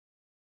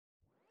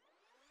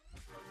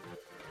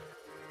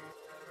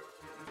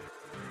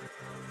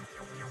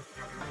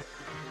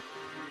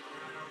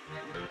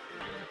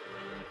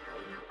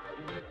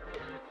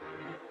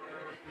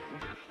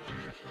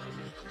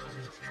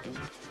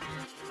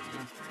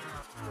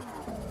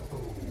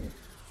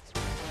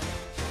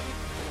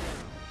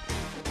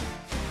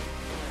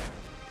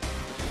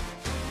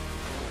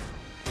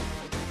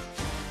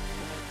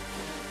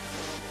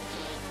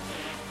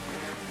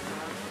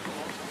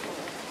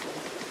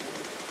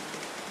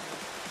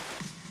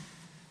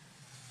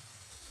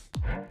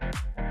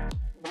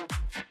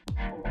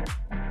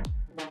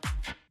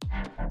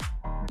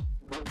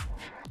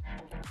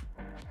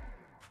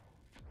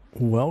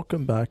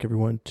Welcome back,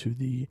 everyone, to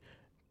the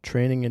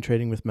Training and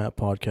Trading with Matt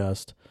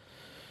podcast,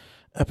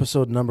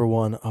 episode number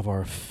 1 of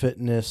our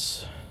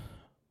physical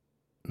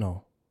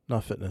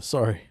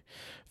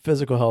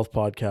health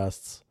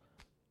podcasts.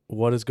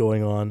 What is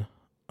going on?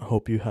 I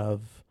hope you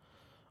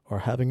are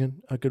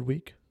having a good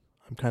week.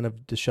 I'm kind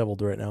of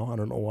disheveled right now. I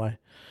don't know why.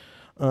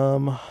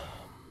 I'd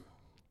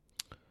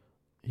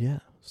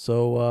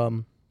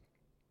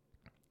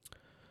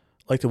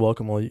like to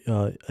welcome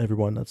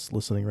everyone that's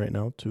listening right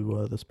now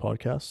to this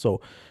podcast.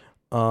 So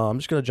I'm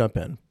just going to jump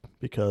in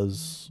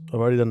because I've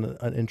already done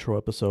an intro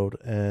episode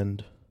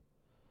and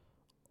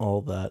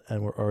all that,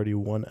 and we're already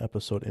one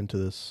episode into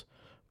this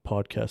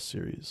podcast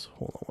series.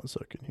 Hold on one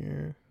second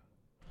here.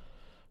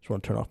 Just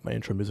want to turn off my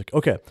intro music.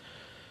 Okay.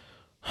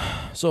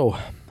 So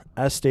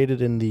as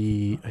stated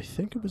I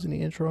think it was in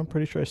the intro, I'm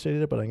pretty sure I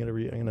stated it, but I'm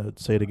going to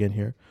say it again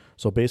here.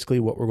 So basically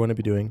what we're going to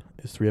be doing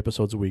is 3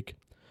 episodes a week.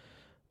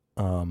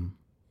 And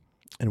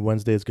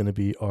Wednesday is going to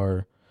be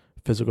our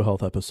physical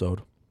health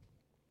episode.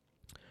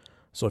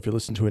 So if you're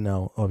listening to it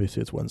now,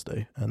 obviously it's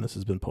Wednesday and this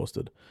has been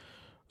posted.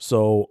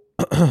 So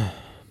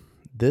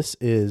this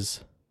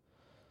is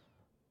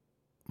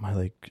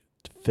my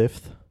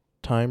 5th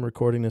time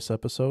recording this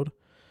episode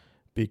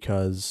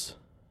because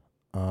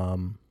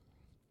I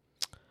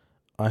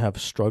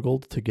have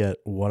struggled to get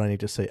what I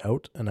need to say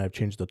out, and I've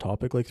changed the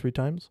topic 3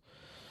 times.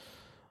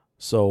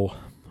 So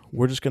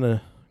we're just going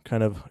to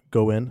kind of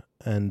go in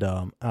and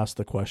ask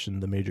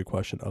the major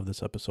question of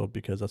this episode,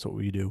 because that's what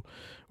we do.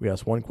 We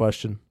ask one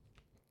question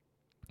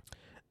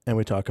and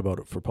we talk about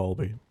it for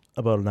probably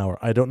about an hour.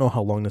 I don't know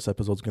how long this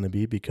episode is going to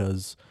be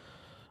because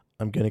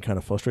I'm getting kind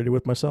of frustrated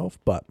with myself,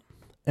 but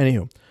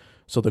anywho,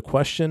 so the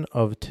question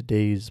of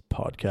today's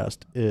podcast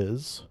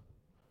is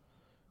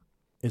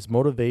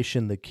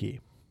motivation the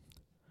key?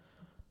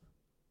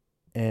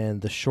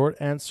 And the short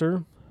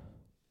answer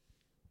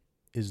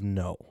is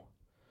no.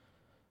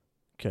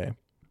 Okay.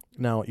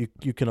 Now,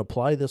 you can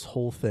apply this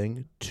whole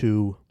thing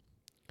to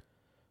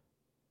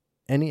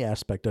any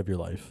aspect of your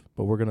life,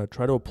 but we're going to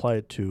try to apply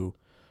it to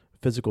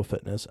physical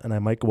fitness, and I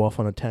might go off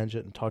on a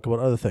tangent and talk about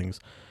other things.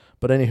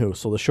 But anywho,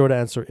 so the short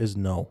answer is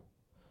no.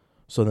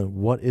 So then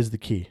what is the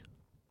key?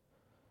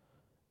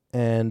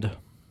 And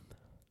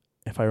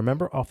if I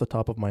remember off the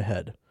top of my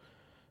head,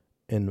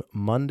 in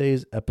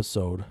Monday's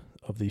episode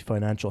of the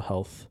financial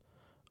health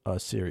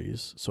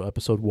series, so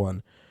episode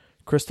 1,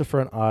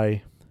 Christopher and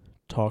I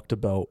talked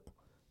about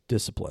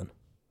discipline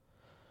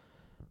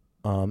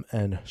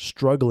and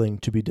struggling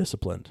to be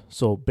disciplined.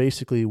 So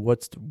basically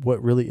what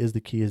really is the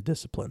key is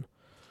discipline.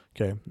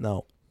 Okay.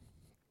 Now,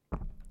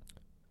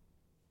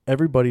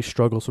 everybody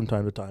struggles from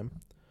time to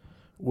time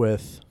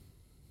with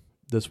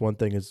this one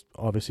thing, is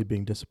obviously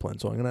being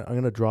disciplined. So I'm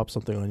going to drop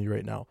something on you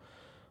right now.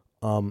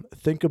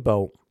 Think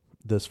about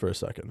this for a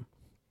second.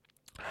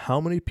 How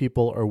many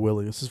people are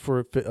willing, this is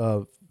for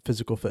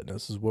physical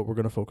fitness, this is what we're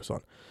going to focus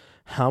on.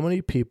 How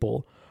many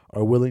people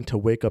are willing to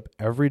wake up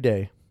every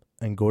day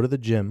and go to the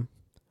gym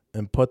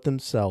and put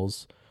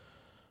themselves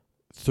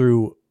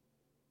through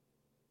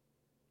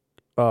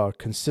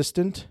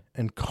consistent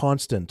and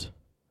constant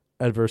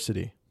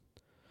adversity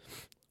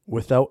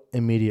without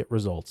immediate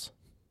results?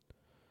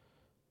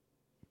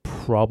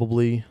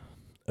 Probably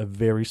a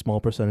very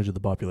small percentage of the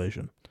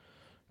population.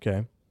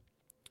 Okay.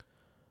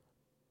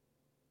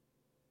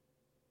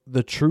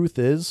 The truth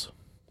is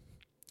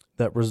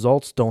that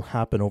results don't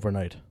happen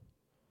overnight.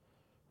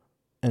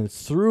 And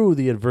through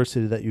the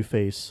adversity that you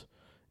face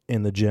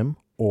in the gym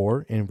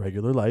or in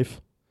regular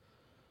life,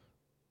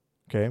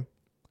 okay,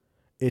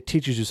 it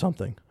teaches you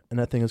something. And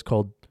that thing is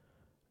called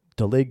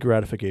delayed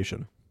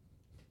gratification.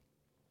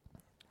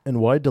 And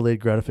why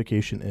delayed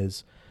gratification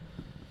is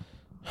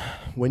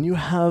when you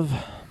have,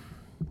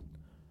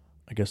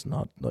 I guess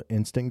not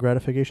instant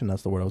gratification,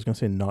 that's the word. I was going to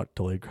say not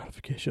delayed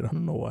gratification. I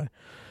don't know why.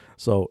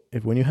 So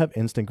when you have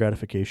instant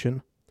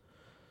gratification,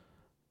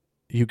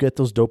 you get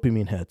those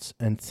dopamine hits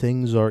and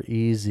things are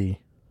easy.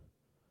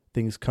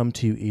 Things come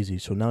to you easy.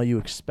 So now you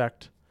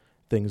expect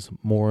things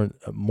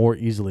more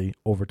easily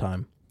over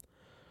time.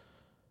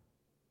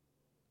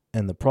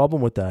 And the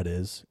problem with that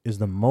is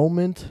the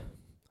moment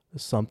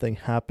something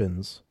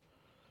happens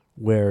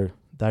where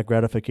that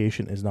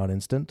gratification is not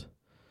instant,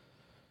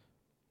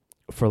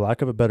 for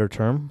lack of a better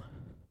term,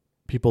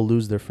 people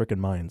lose their freaking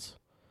minds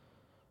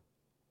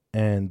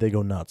and they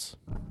go nuts.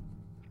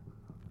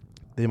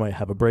 They might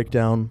have a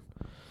breakdown.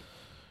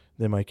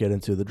 They might get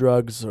into the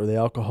drugs or the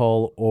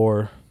alcohol,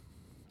 or,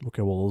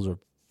 okay, well, those are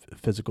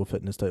physical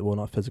fitness type. Well,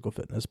 not physical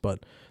fitness,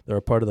 but they're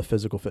a part of the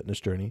physical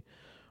fitness journey.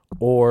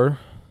 Or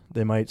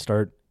they might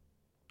start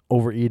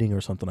overeating or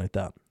something like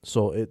that.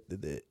 So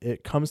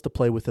it comes to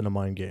play within a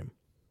mind game.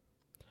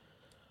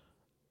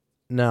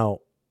 Now,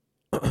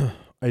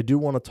 I do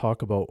want to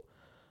talk about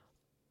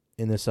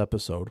in this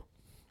episode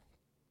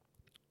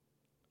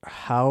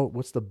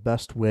what's the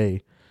best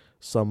way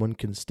someone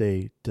can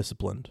stay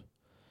disciplined.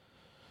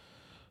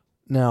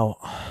 Now,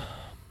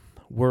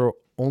 we're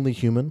only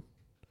human.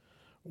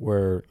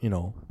 We're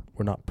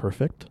not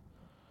perfect.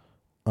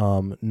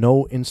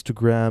 No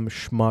Instagram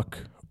schmuck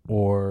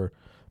or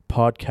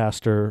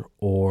podcaster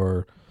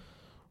or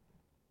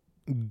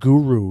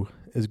guru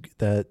is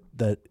that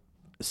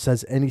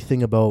says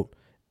anything about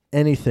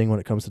anything when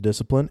it comes to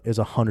discipline is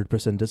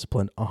 100%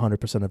 disciplined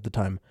 100% of the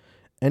time.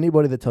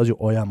 Anybody that tells you,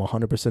 oh yeah, I'm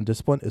 100%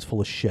 disciplined is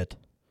full of shit.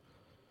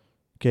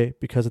 Okay?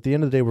 Because at the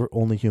end of the day, we're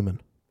only human.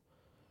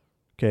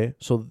 Okay?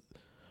 So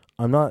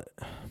I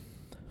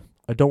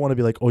don't want to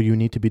be like, oh, you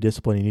need to be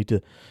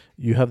disciplined.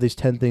 You have these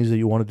 10 things that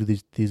you want to do,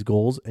 these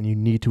goals, and you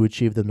need to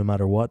achieve them no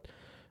matter what.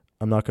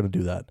 I'm not going to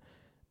do that.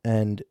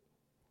 And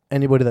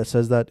anybody that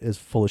says that is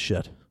full of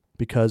shit,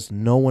 because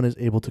no one is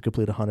able to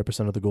complete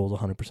 100% of the goals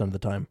 100% of the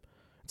time.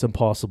 It's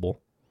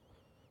impossible.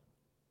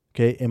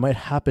 Okay? It might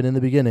happen in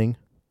the beginning.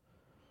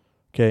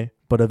 Okay?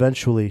 But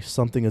eventually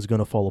something is going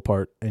to fall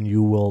apart and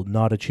you will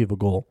not achieve a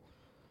goal.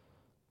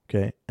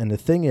 Okay? And the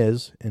thing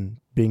is, in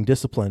being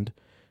disciplined,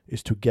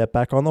 is to get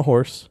back on the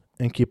horse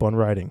and keep on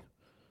riding.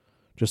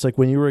 Just like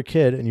when you were a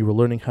kid and you were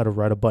learning how to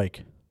ride a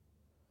bike.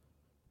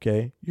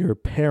 Okay? Your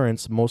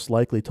parents most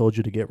likely told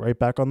you to get right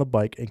back on the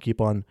bike and keep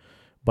on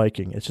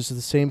biking. It's just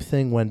the same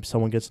thing when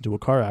someone gets into a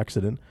car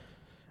accident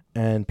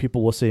and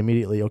people will say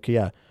immediately, okay,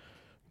 yeah,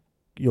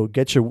 you'll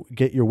get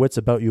your wits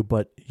about you,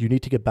 but you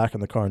need to get back in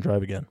the car and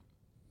drive again.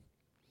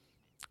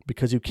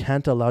 Because you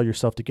can't allow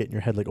yourself to get in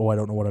your head like, oh, I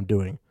don't know what I'm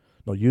doing.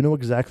 No, you know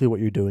exactly what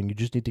you're doing. You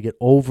just need to get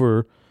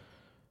over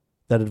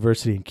that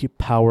adversity and keep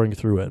powering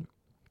through it.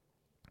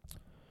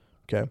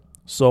 Okay,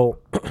 so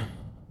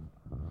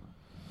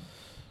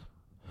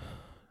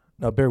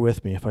now bear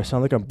with me. If I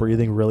sound like I'm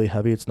breathing really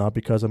heavy, it's not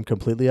because I'm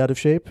completely out of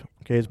shape.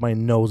 Okay, it's my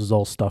nose is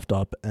all stuffed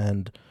up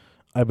and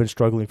I've been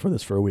struggling for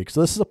this for a week.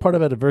 So this is a part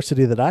of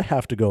adversity that I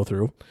have to go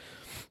through.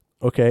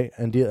 Okay,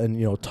 and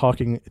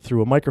talking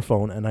through a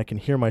microphone, and I can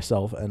hear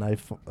myself, and I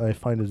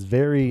find it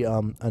very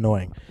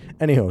annoying.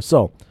 Anyhow,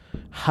 so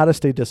how to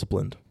stay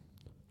disciplined.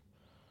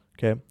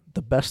 Okay,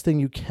 the best thing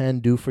you can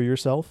do for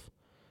yourself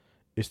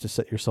is to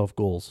set yourself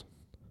goals.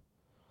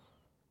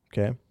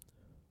 Okay,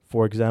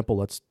 for example,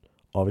 let's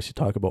obviously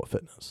talk about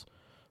fitness.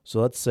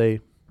 So let's say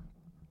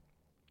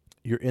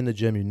you're in the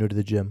gym, you're new to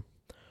the gym,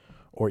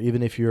 or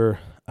even if you're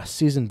a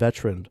seasoned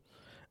veteran,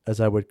 as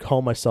I would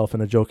call myself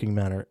in a joking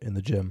manner in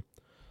the gym.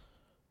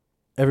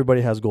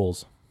 Everybody has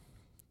goals.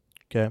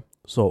 Okay.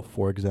 So,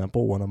 for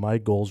example, one of my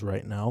goals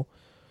right now,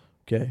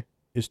 okay,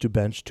 is to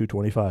bench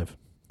 225.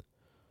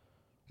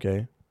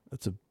 Okay.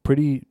 That's a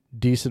pretty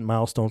decent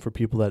milestone for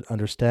people that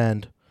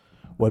understand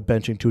what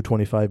benching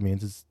 225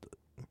 means. It's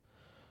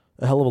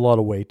a hell of a lot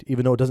of weight,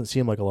 even though it doesn't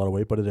seem like a lot of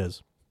weight, but it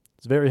is.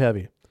 It's very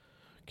heavy.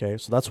 Okay.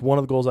 So that's one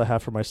of the goals I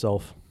have for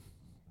myself.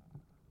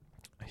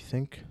 I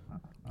think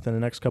within the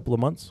next couple of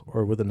months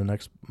or within the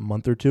next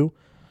month or two.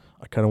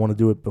 I kind of want to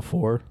do it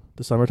before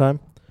the summertime.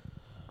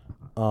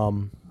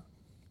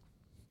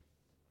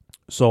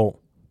 So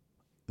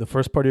the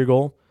first part of your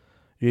goal,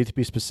 you need to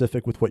be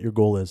specific with what your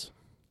goal is.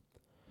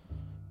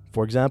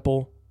 For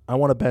example, I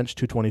want to bench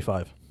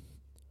 225.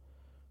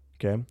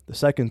 Okay. The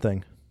second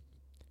thing,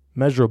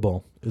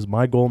 measurable. Is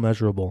my goal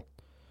measurable?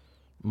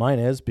 Mine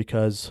is,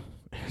 because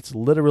it's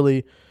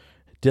literally,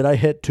 did I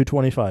hit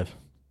 225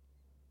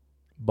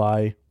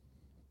 by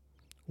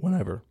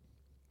whenever?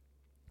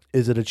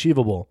 Is it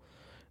achievable?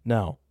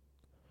 Now,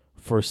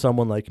 for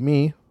someone like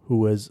me,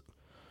 who is,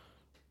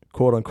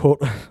 quote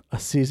unquote, a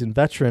seasoned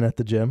veteran at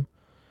the gym,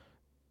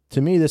 to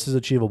me, this is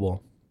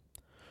achievable.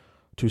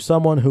 To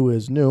someone who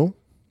is new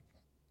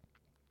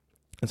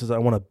and says, I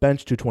want to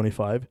bench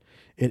 225,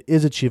 it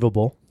is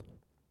achievable.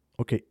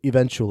 Okay,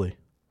 eventually.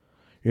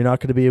 You're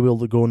not going to be able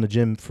to go in the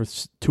gym for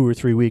 2 or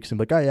 3 weeks and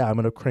be like, oh yeah, I'm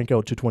going to crank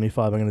out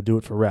 225. I'm going to do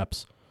it for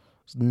reps.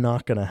 It's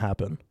not going to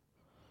happen.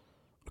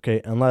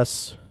 Okay,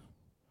 unless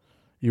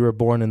you were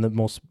born in the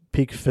most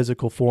peak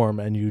physical form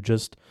and you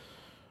just,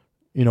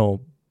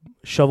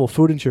 shovel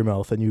food into your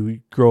mouth and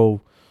you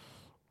grow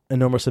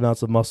enormous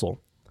amounts of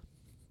muscle.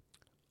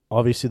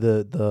 Obviously,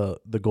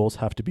 the goals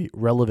have to be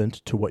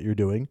relevant to what you're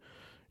doing.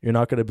 You're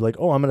not going to be like,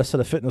 oh, I'm going to set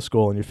a fitness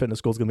goal, and your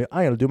fitness goal is going to be,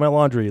 I'm going to do my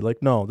laundry.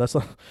 Like, no, that's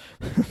not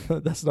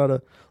that's not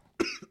a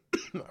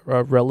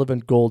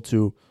relevant goal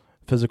to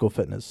physical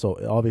fitness. So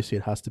obviously,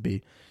 it has to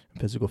be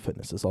physical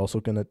fitness. It's also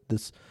going to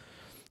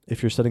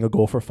if you're setting a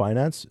goal for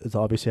finance, it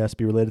obviously has to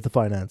be related to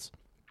finance.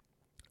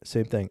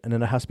 Same thing, and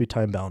then it has to be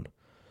time bound.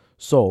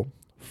 So,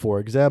 for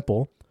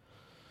example,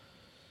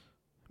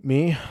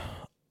 me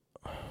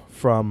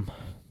from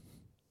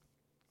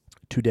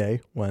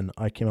today, when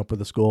I came up with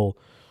this goal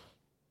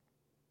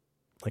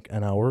like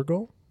an hour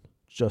ago,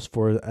 just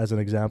as an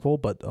example,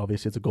 but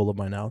obviously it's a goal of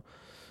mine now.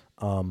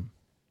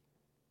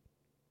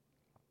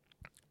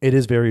 It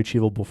is very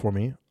achievable for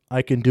me.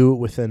 I can do it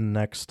within the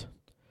next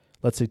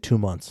let's say 2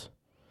 months,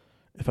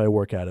 if I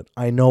work at it.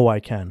 I know I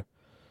can.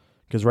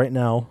 Because right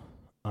now,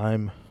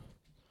 I'm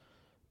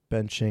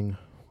benching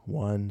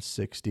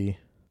 165,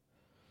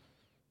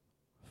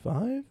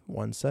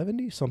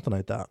 170, something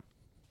like that.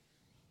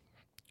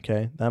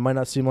 Okay? That might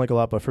not seem like a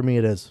lot, but for me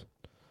it is.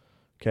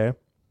 Okay?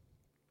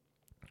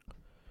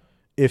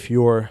 If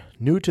you're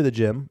new to the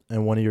gym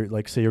and one of your,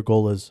 like, say your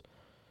goal is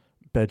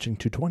benching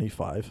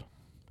 225,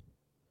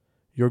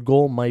 your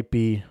goal might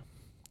be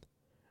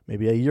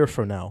maybe a year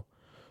from now.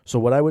 So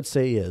what I would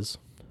say is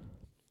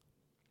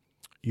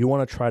you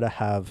want to try to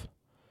have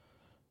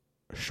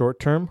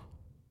short-term,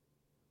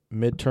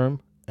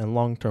 mid-term, and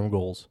long-term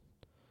goals.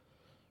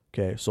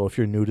 Okay, so if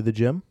you're new to the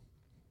gym,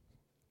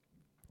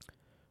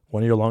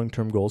 one of your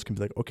long-term goals can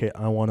be like, okay,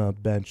 I want to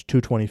bench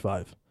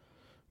 225.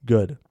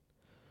 Good.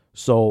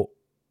 So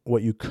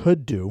what you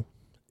could do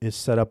is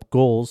set up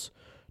goals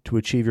to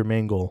achieve your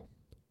main goal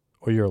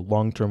or your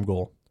long-term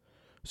goal.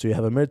 So you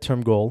have a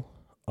midterm goal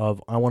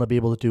of, I want to be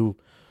able to do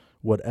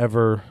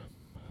whatever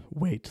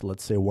weight,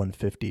 let's say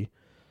 150,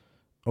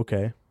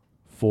 okay,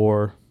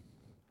 for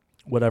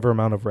whatever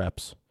amount of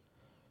reps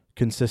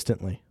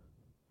consistently.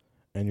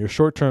 And your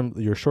short-term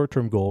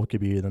goal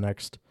could be the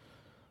next.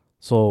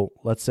 So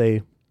let's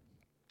say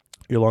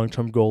your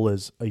long-term goal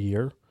is a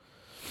year.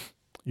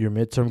 Your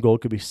midterm goal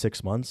could be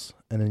 6 months.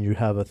 And then you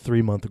have a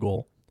 3-month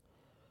goal,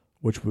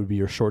 which would be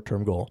your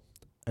short-term goal.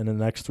 And in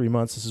the next 3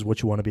 months, this is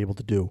what you want to be able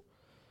to do.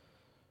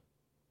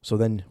 So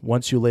then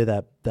once you lay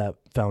that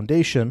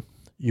foundation,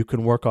 you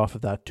can work off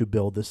of that to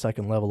build the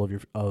second level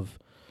of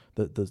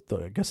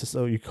the I guess it's,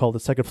 you call it the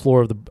second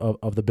floor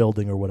of the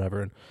building or whatever.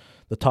 And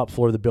the top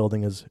floor of the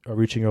building is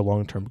reaching your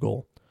long-term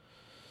goal.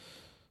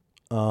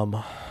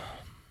 What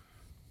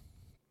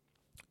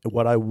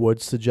I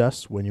would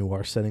suggest when you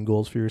are setting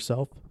goals for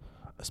yourself,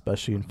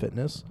 especially in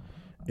fitness,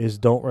 is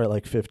don't write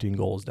like 15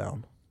 goals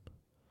down.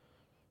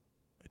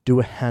 Do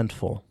a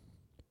handful.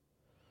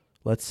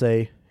 Let's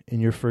say in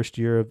your first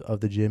year of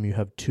the gym, you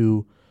have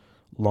 2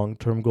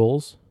 long-term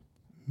goals,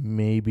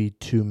 maybe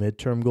 2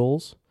 midterm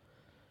goals,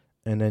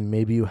 and then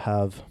maybe you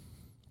have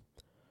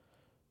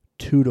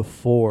 2 to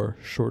 4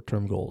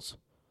 short-term goals.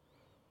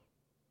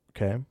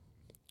 Okay?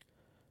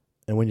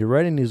 And when you're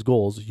writing these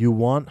goals, you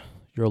want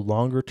your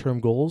longer-term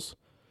goals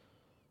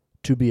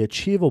to be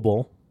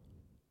achievable,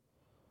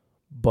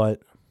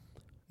 but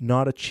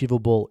not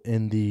achievable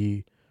in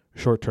the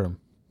short term.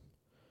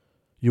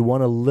 You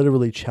want to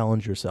literally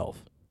challenge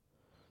yourself.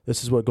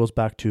 This is what goes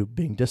back to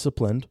being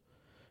disciplined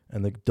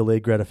and the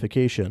delayed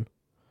gratification.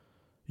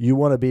 You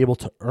want to be able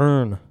to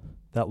earn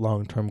that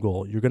long-term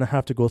goal. You're going to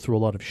have to go through a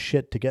lot of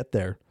shit to get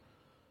there.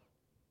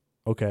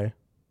 Okay?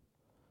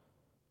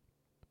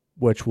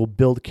 Which will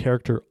build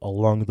character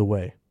along the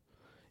way.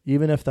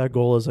 Even if that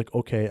goal is like,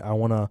 okay,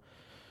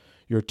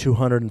 you're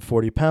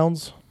 240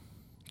 pounds,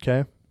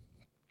 okay?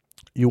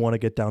 You want to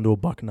get down to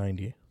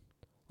 $190.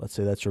 Let's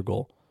say that's your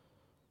goal.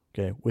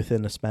 Okay,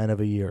 within a span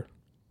of a year.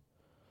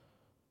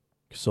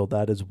 So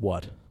that is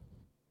what?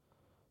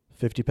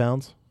 50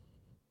 pounds?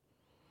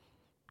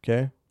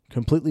 Okay?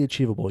 Completely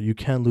achievable. You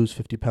can lose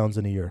 50 pounds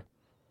in a year.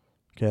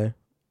 Okay?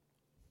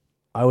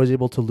 I was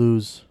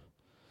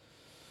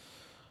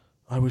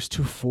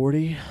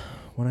 240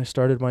 when I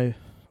started my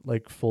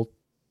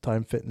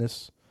full-time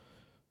fitness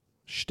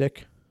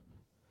shtick.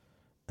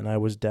 And I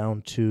was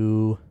down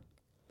to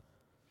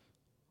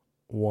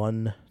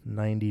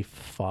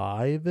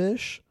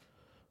 195-ish.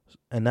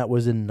 And that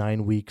was in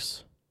 9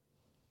 weeks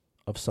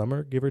of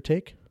summer, give or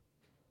take.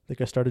 I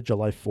think I started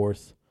July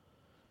 4th,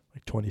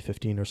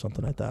 2015 or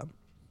something like that.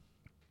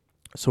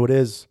 So it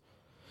is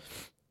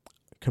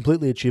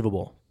completely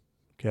achievable.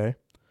 Okay.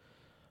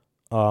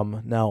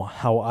 Now,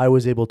 how I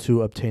was able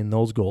to obtain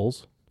those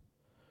goals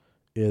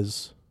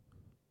is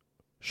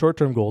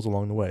short-term goals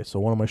along the way. So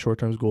one of my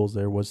short-term goals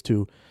there was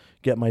to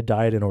get my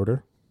diet in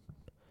order.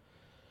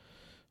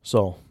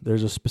 So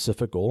there's a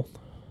specific goal.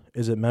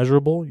 Is it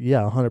measurable?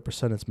 Yeah,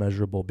 100% it's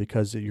measurable,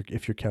 because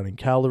if you're counting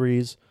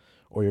calories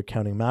or you're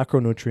counting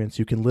macronutrients,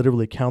 you can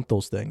literally count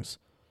those things.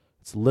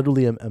 It's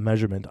literally a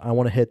measurement. I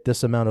want to hit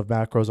this amount of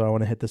macros, or I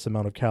want to hit this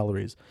amount of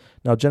calories.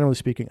 Now, generally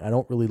speaking, I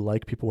don't really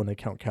like people when they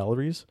count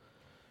calories,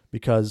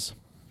 because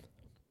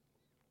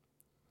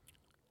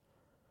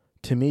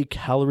to me,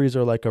 calories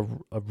are like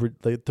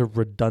they're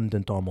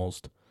redundant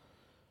almost,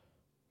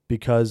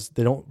 because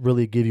they don't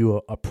really give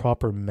you a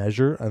proper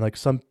measure. And like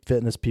some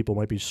fitness people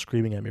might be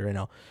screaming at me right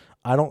now.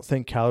 I don't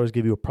think calories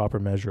give you a proper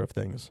measure of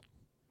things.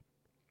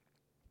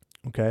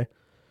 Okay?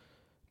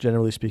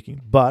 Generally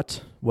speaking.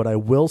 But what I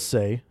will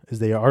say is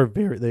they are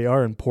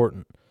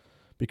important,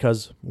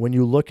 because when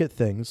you look at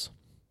things,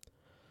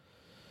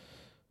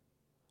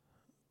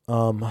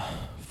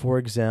 for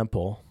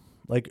example,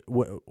 like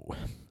what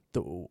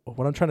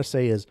I'm trying to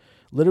say is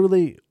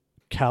literally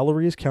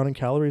counting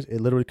calories, it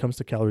literally comes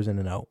to calories in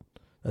and out.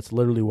 That's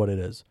literally what it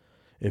is.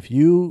 If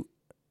you're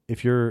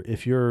what's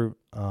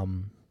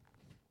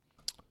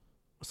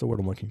the word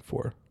I'm looking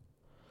for?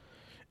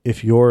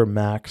 If your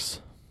max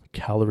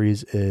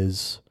calories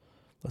is,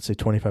 let's say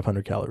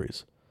 2,500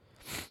 calories,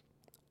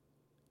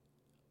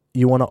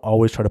 you want to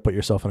always try to put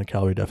yourself in a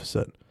calorie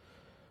deficit.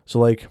 So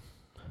like,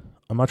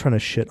 I'm not trying to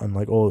shit on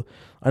like, oh,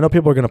 I know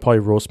people are going to probably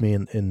roast me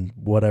in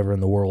whatever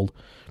in the world.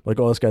 Like,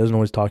 oh, this guy doesn't know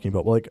what he's talking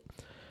about. But like,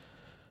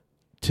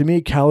 to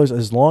me, calories,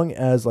 as long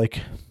as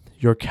like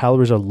your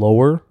calories are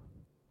lower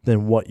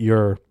than what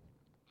you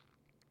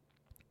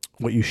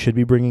should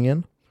be bringing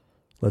in.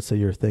 Let's say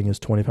your thing is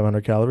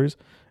 2,500 calories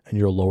and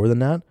you're lower than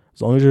that.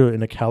 As long as you're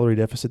in a calorie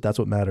deficit, that's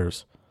what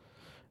matters.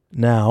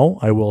 Now,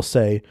 I will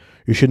say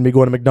you shouldn't be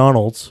going to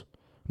McDonald's.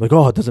 Like,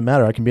 oh, it doesn't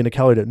matter. I can be in a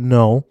calorie deficit.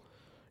 No,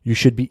 you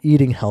should be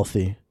eating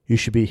healthy. You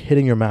should be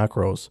hitting your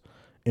macros,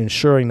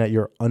 ensuring that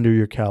you're under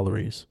your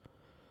calories.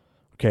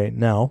 Okay,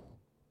 now,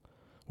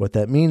 what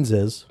that means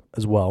is,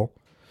 as well,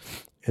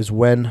 is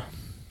when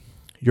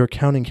you're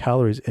counting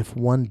calories, if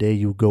one day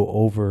you go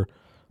over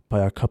by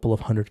a couple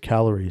of hundred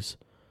calories,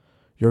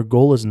 your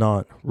goal is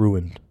not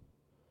ruined.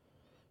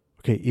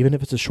 Okay, even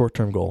if it's a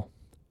short-term goal.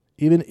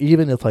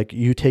 Even if like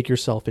you take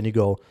yourself and you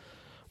go,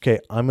 okay,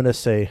 I'm going to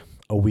say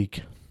a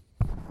week.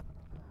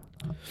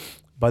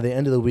 By the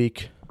end of the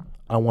week,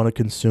 I want to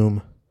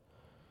consume,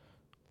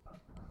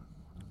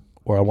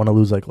 or I want to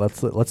lose, like,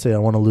 let's say I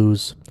want to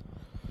lose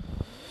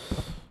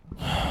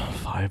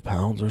 5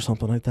 pounds or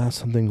something like that,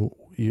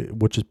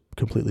 which is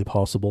completely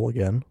possible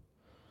again.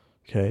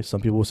 Okay,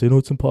 some people will say, no,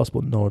 it's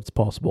impossible. No, it's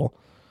possible.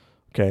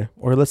 Okay,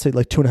 or let's say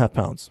like 2.5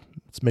 pounds.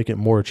 Let's make it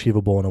more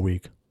achievable in a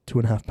week.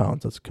 2.5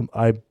 pounds.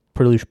 I'm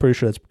pretty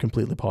sure that's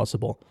completely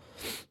possible.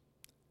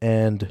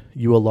 And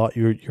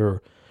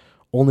you're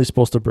only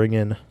supposed to bring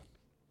in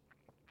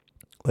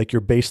like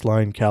your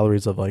baseline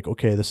calories of like,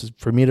 okay, this is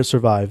for me to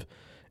survive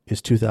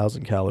is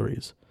 2,000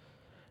 calories.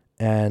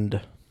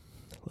 And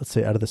let's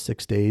say out of the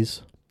 6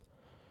 days,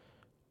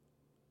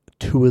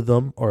 2 of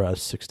them, or out of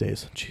 6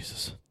 days,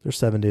 Jesus, there's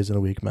 7 days in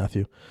a week,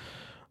 Matthew.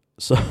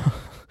 So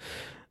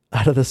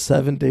out of the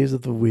 7 days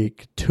of the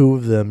week, 2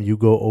 of them, you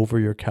go over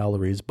your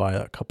calories by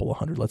a couple of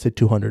hundred, let's say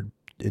 200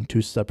 in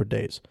 2 separate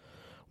days.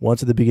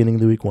 Once at the beginning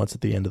of the week, once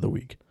at the end of the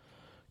week.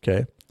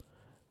 Okay.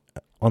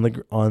 On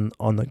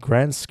the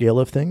grand scale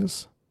of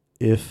things,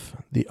 if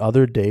the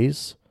other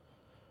days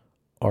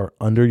are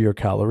under your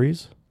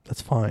calories,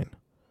 that's fine.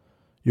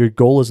 Your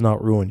goal is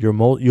not ruined.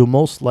 You'll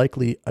most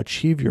likely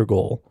achieve your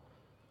goal,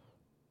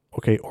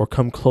 okay, or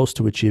come close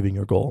to achieving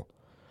your goal.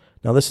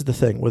 Now, this is the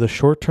thing. With a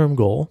short-term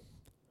goal,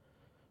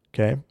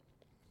 okay,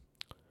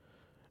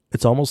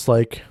 it's almost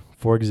like,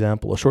 for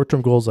example, a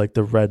short-term goal is like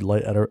the red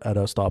light at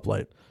a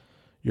stoplight.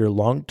 Your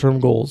long-term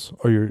goals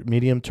or your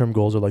medium-term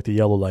goals are like the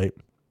yellow light.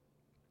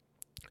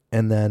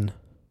 And then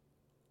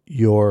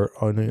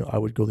I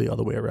would go the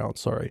other way around,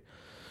 sorry.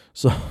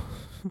 So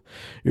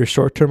your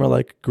short-term are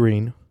like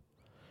green,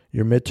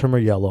 your mid-term are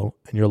yellow,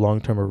 and your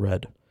long-term are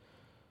red.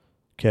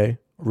 Okay?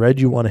 Red,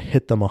 you want to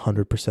hit them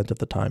 100% of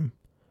the time,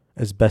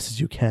 as best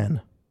as you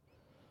can.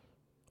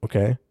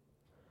 Okay?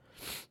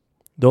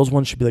 Those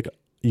ones should be like,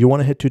 you want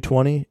to hit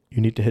 220,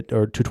 you need to hit,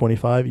 or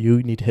 225,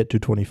 you need to hit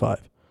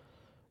 225.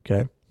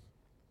 Okay?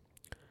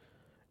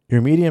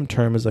 Your medium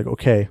term is like,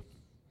 okay,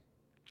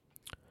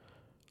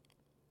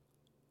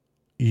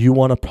 you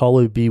want to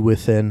probably be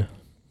within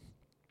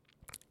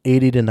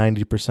 80 to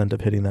 90%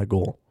 of hitting that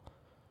goal.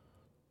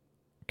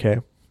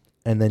 Okay?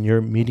 And then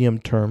your medium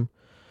term,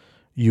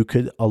 you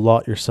could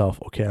allot yourself,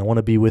 okay, I want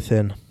to be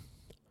within,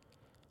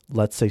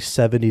 let's say,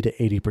 70 to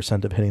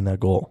 80% of hitting that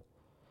goal.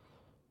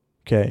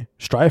 Okay?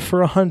 Strive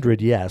for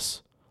 100,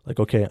 yes. Like,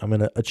 okay, I'm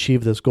going to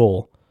achieve this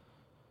goal.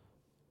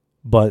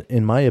 But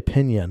in my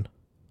opinion,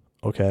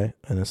 okay,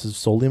 and this is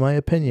solely my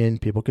opinion,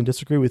 people can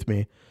disagree with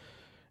me,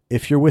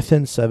 if you're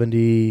within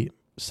 70,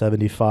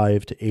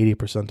 75 to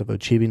 80% of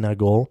achieving that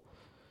goal,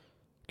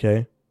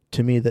 okay,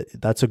 to me,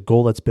 that's a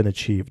goal that's been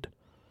achieved.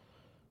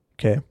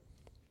 Okay?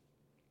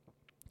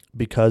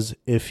 Because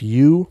if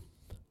you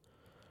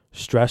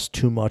stress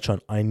too much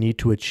on, I need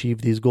to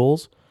achieve these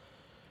goals,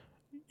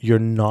 you're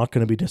not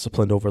going to be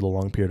disciplined over the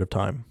long period of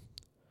time.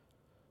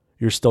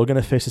 You're still going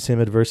to face the same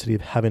adversity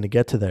of having to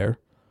get to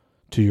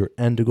your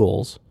end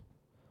goals.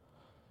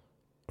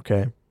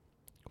 Okay?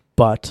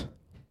 But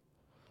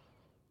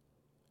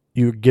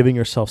you're giving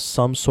yourself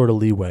some sort of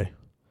leeway.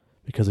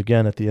 Because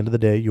again, at the end of the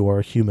day, you are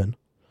a human.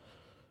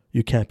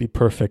 You can't be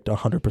perfect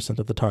 100%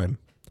 of the time.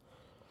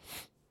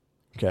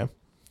 Okay?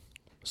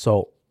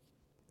 So,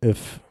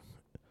 if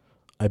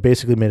I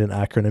basically made an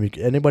acronym,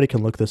 anybody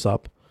can look this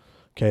up.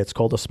 Okay, it's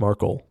called a SMART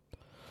goal.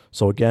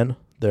 So again,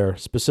 they're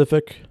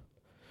specific,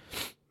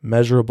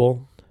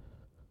 measurable,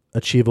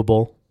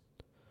 achievable,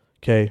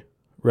 okay,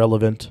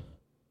 relevant,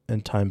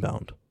 and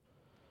time-bound.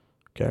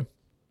 Okay?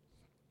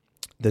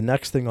 The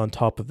next thing on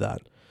top of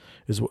that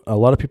is a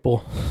lot of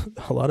people,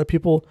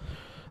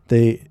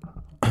 they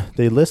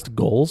list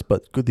goals,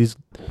 but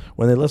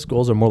when they list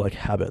goals, are more like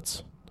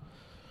habits.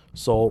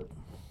 So,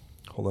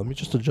 hold on, let me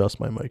just adjust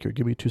my mic here.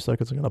 Give me 2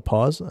 seconds. I'm going to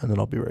pause, and then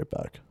I'll be right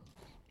back.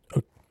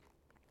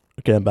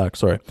 Okay, I'm back.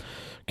 Sorry.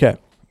 Okay.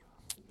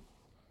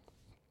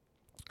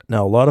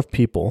 Now, a lot of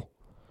people,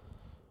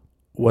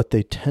 what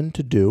they tend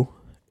to do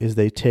is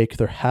they take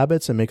their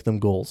habits and make them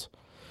goals.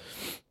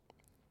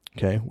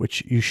 Okay,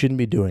 which you shouldn't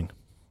be doing.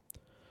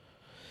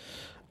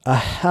 A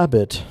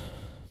habit,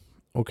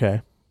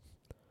 okay,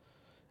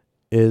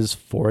 is,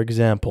 for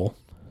example,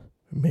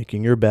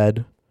 making your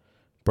bed,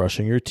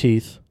 brushing your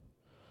teeth,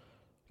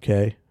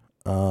 okay,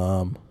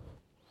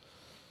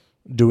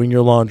 doing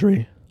your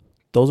laundry.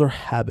 Those are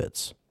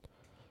habits,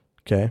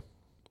 okay?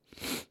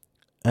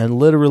 And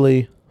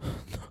literally,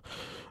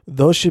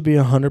 those should be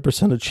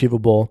 100%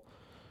 achievable,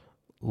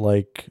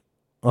 like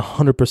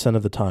 100%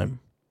 of the time,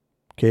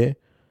 okay?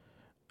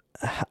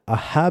 A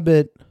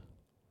habit,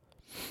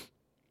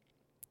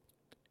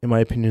 in my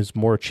opinion, is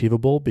more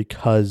achievable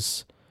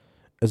because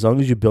as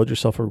long as you build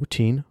yourself a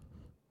routine,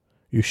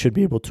 you should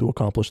be able to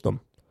accomplish them,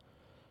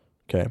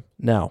 okay?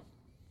 Now,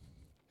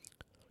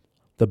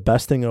 the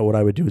best thing what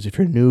I would do is if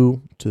you're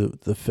new to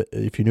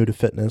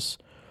fitness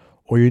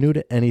or you're new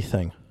to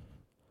anything,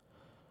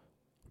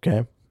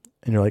 okay,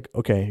 and you're like,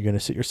 okay, you're going to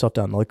sit yourself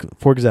down. Like,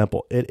 for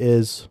example, it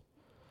is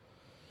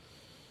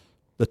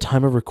the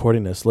time of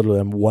recording this. Literally,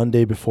 I'm one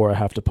day before I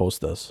have to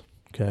post this,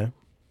 okay,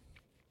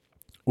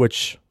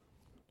 which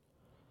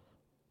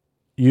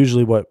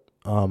usually what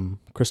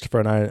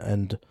Christopher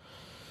and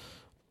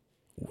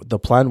the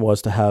plan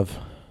was to have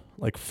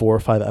like 4 or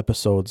 5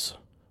 episodes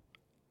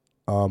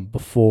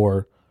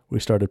before we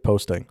started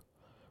posting.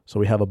 So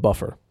we have a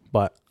buffer.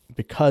 But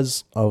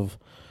because of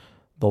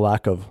the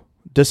lack of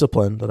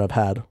discipline that I've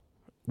had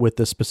with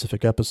this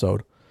specific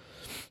episode,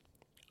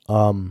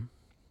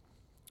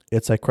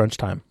 it's at crunch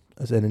time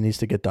and it needs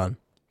to get done.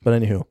 But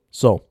anywho,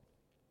 so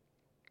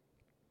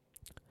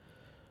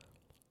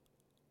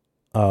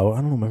I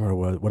don't remember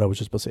what I was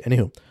just supposed to say.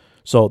 Anywho,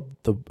 so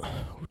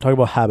we're talking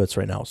about habits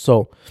right now.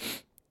 So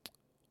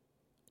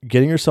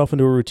getting yourself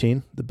into a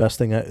routine, the best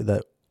thing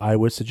that I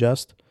would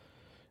suggest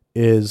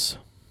is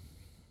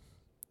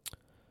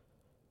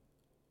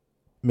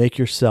make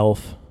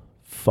yourself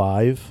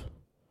 5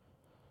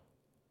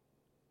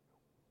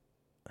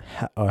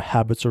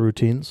 habits or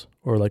routines,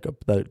 or like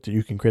that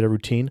you can create a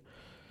routine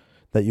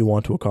that you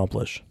want to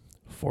accomplish.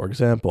 For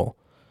example,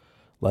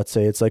 let's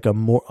say it's like a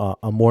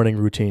morning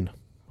routine.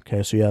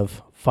 Okay, so you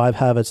have 5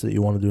 habits that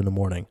you want to do in the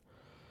morning.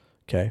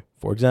 Okay,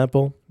 for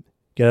example,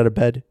 get out of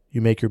bed,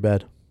 you make your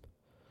bed.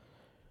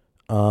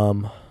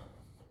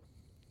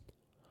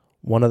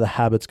 One of the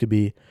habits could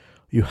be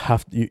you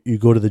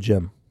go to the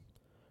gym.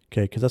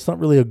 Okay, because that's not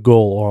really a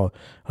goal or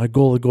a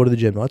goal to go to the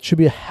gym. That should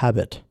be a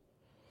habit.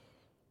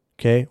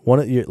 Okay,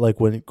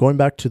 when going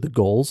back to the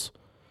goals,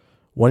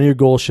 one of your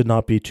goals should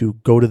not be to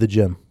go to the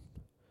gym,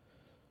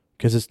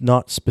 because it's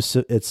not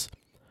specific.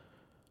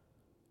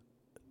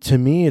 To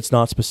me, it's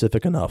not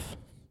specific enough.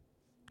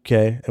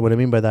 Okay, and what I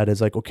mean by that is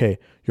like, okay,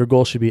 your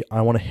goal should be,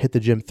 I want to hit the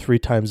gym 3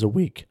 times a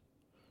week.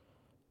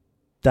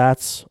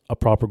 That's a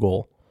proper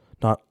goal.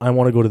 Not, I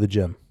want to go to the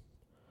gym.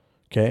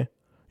 Okay,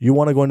 you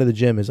want to go into the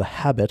gym is a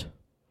habit.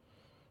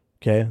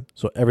 Okay,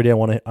 so every day I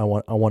want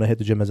to hit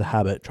the gym as a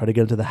habit. Try to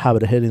get into the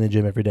habit of hitting the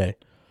gym every day,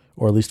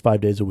 or at least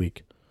 5 days a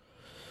week.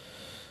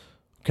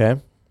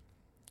 Okay,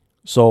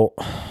 so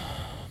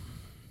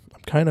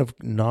I'm kind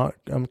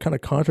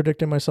of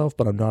contradicting myself,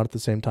 but I'm not at the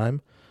same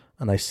time,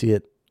 and I see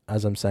it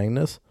as I'm saying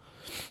this.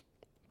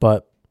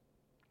 But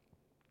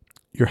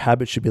your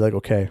habit should be like,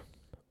 okay,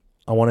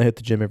 I want to hit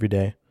the gym every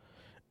day,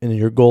 and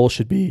your goal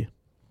should be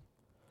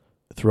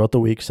throughout the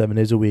week, 7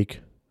 days a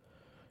week,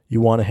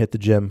 you want to hit the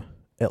gym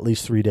at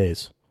least 3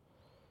 days.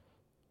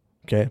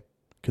 Okay?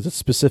 Because it's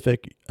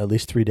specific, at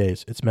least 3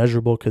 days. It's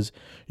measurable because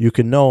you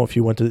can know if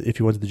you went to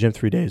the gym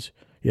 3 days.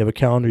 You have a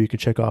calendar, you can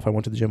check off, I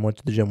went to the gym.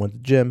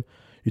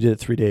 You did it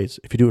 3 days.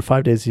 If you do it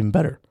 5 days, it's even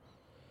better.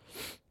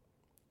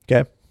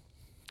 Okay?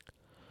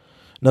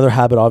 Another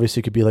habit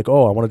obviously could be like,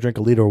 oh, I want to drink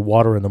a liter of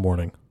water in the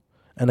morning.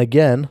 And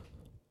again,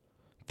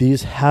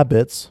 these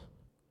habits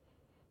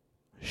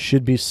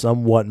should be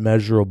somewhat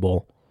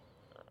measurable.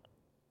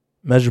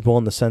 Measurable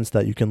in the sense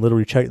that you can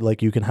literally check,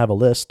 like you can have a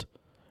list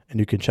and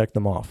you can check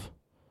them off.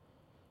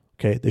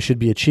 Okay, they should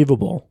be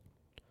achievable.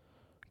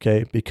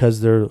 Okay,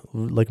 because they're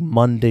like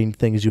mundane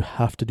things you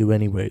have to do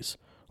anyways.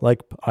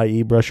 Like,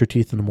 i.e., brush your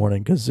teeth in the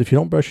morning. Because if you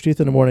don't brush your teeth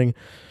in the morning,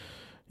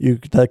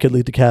 that could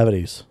lead to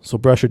cavities. So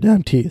brush your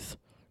damn teeth.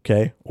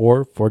 Okay,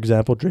 or for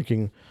example,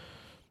 drinking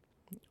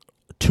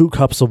 2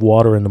 cups of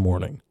water in the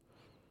morning.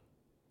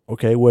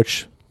 Okay,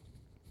 which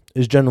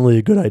is generally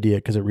a good idea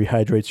because it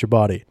rehydrates your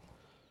body.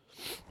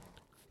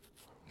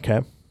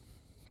 Okay.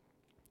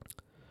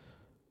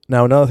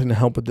 Now, another thing to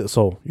help with this,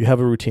 so you have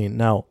a routine.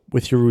 Now,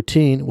 with your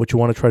routine, what you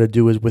want to try to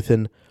do is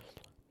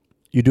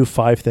you do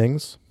 5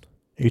 things,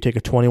 you take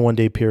a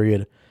 21-day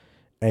period,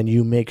 and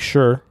you make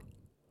sure,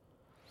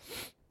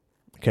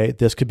 okay,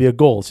 this could be a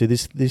goal. See,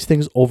 these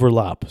things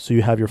overlap. So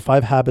you have your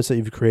 5 habits that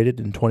you've created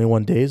in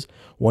 21 days.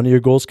 One of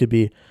your goals could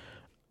be,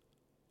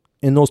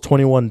 in those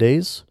 21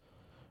 days,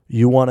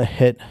 you want to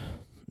hit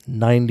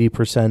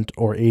 90%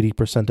 or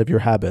 80% of your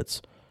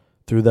habits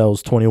through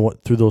those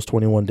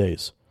 21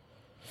 days.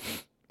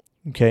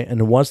 Okay,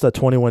 and once that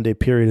 21-day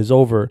period is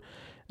over,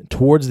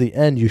 towards the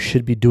end, you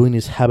should be doing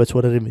these habits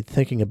without even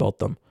thinking about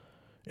them.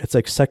 It's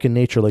like second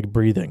nature, like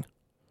breathing.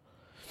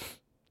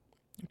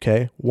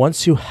 Okay,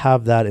 once you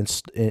have that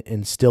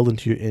instilled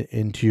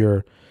into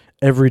your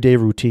everyday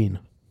routine.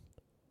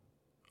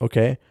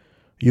 Okay?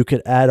 You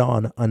could add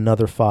on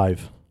another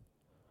 5.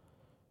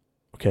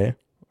 Okay?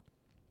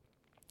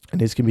 And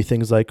these can be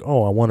things like, I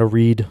want to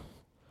read,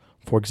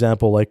 for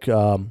example, like,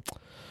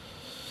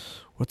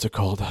 what's it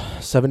called?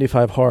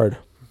 75 Hard.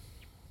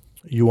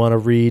 You want to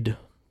read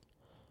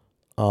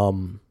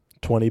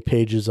 20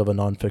 pages of a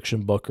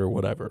nonfiction book or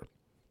whatever.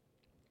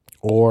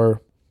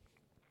 Or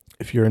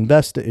if you're an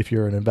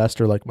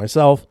investor like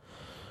myself,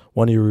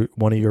 one of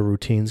your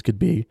routines could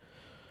be,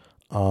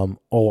 I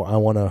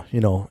want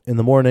to, in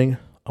the morning,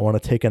 I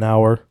want to take an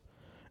hour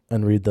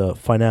and read the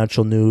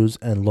financial news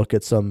and look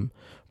at some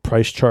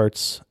price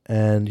charts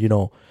and,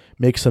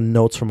 make some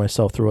notes for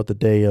myself throughout the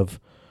day of,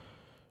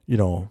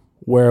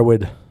 where I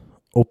would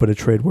open a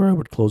trade, where I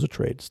would close a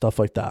trade, stuff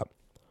like that.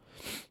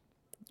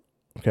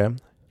 Okay.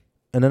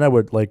 And then I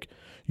would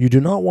you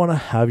do not want to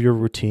have your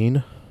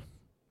routine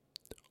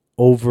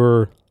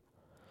over,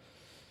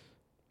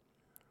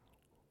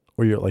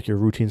 or your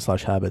routine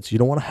 / habits. You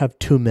don't want to have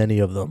too many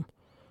of them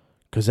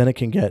because then it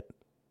can get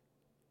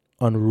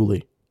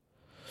unruly.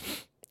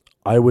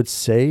 I would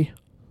say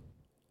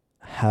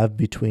have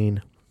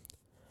between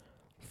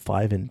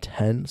 5 and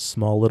 10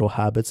 small little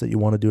habits that you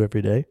want to do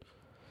every day.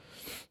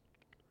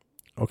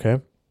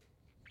 Okay.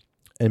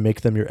 And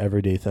make them your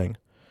everyday thing.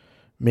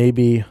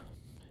 Maybe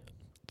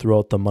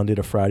throughout the Monday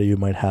to Friday, you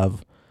might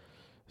have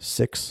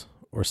 6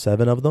 or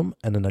 7 of them,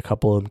 and then a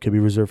couple of them can be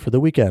reserved for the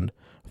weekend,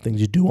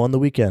 things you do on the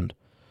weekend.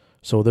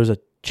 So there's a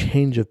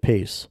change of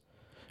pace.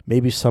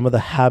 Maybe some of the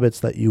habits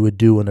that you would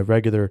do in a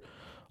regular,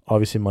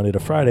 obviously Monday to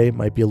Friday,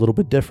 might be a little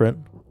bit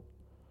different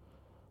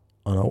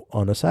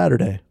on a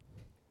Saturday.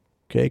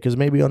 Okay, because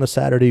maybe on a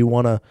Saturday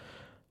or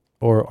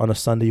on a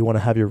Sunday you want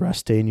to have your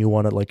rest day, and you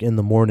want to in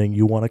the morning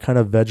you want to kind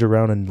of veg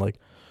around and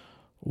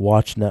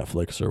watch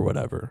Netflix or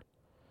whatever.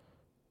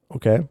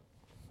 Okay,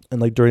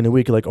 and during the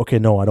week you're okay,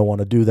 no, I don't want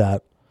to do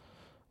that.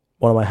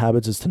 One of my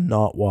habits is to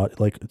not watch,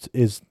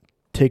 is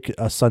take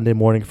a Sunday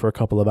morning for a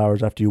couple of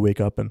hours after you wake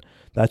up, and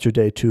that's your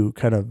day to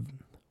kind of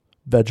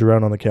veg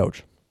around on the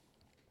couch.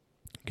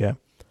 Okay.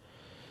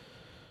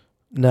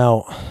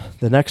 Now,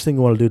 the next thing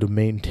you want to do to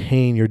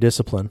maintain your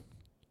discipline,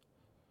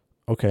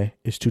 okay,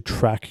 is to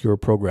track your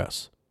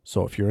progress.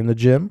 So if you're in the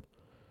gym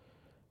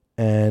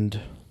and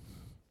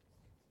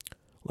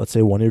let's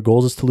say one of your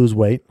goals is to lose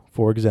weight,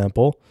 for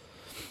example,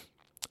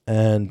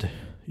 and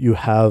you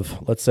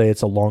have, let's say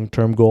it's a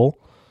long-term goal.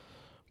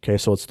 Okay,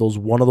 so it's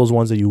one of those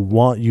ones that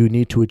you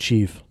need to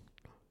achieve.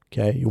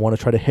 Okay, you want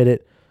to try to hit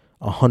it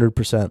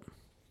 100%.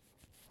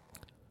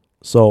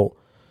 So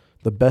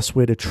the best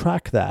way to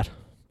track that,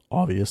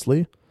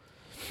 obviously,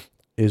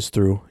 is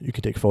you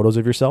can take photos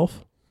of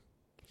yourself.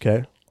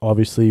 Okay,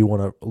 obviously you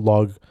want to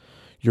log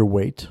your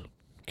weight.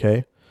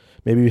 Okay,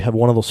 maybe you have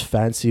one of those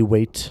fancy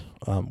one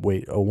of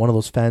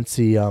those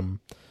fancy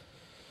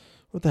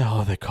what the hell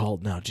are they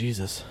called now?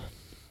 Jesus,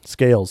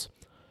 scales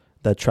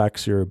that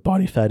tracks your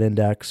body fat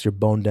index, your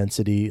bone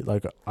density.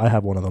 I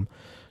have one of them,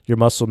 your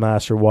muscle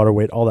mass, your water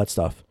weight, all that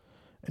stuff,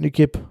 and you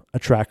keep a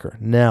tracker.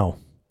 Now,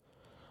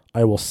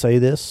 I will say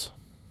this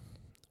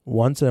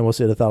once and I will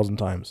say it 1,000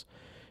 times.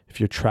 If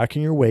you're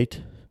tracking your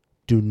weight,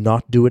 do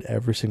not do it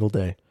every single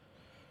day.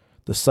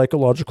 The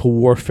psychological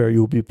warfare you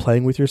will be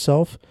playing with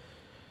yourself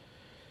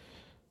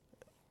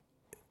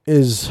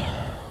is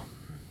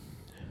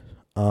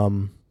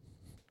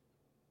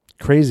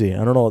crazy.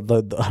 I don't know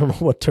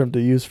what term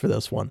to use for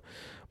this one.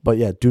 But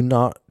yeah, do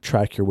not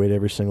track your weight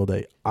every single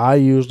day. I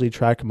usually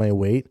track my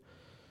weight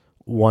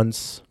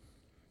once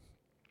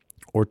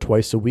or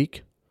twice a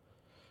week.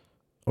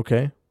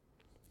 Okay?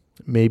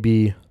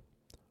 Maybe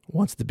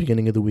once at the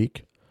beginning of the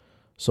week.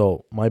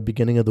 So my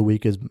beginning of the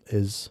week is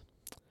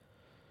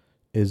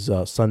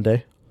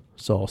Sunday.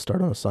 So I'll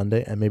start on a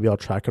Sunday and maybe I'll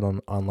track it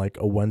on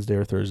a Wednesday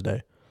or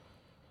Thursday.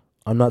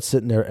 I'm not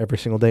sitting there every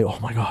single day. Oh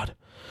my God,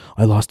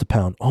 I lost a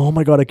pound. Oh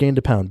my God, I gained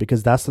a pound,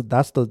 because that's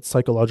the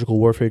psychological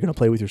warfare you're going to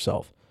play with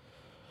yourself.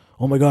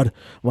 Oh my God,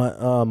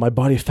 my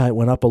body fat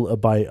went up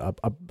by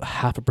a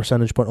half a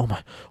percentage point.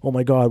 Oh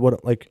my God,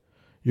 what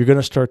you're going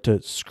to start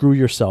to screw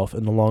yourself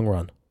in the long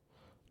run.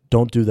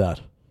 Don't do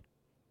that.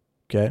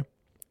 Okay?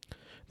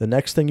 The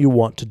next thing you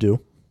want to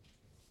do,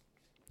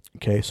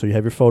 okay, so you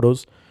have your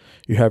photos,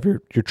 you have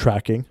your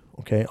tracking,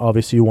 okay?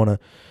 Obviously you want to,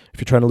 if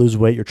you're trying to lose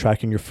weight, you're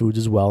tracking your foods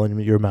as well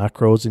and your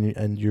macros,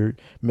 and you're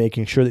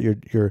making sure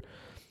that you're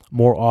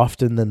more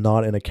often than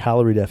not in a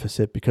calorie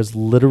deficit, because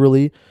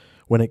literally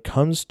when it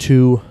comes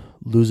to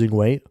losing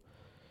weight,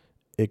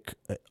 it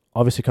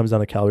obviously comes down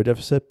to calorie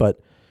deficit, but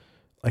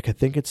I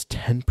think it's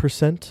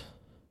 10%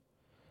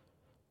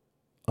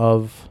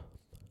 of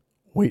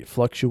weight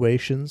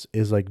fluctuations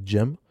is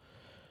gym,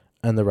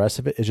 and the rest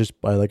of it is just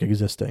by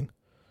existing.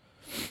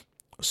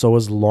 So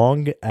as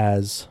long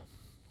as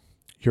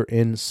you're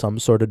in some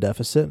sort of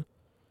deficit,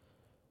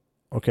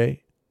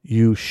 okay,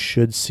 you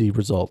should see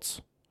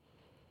results.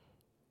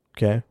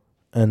 Okay?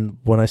 And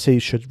when I say you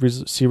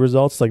should see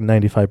results,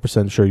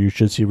 95% sure you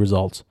should see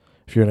results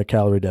if you're in a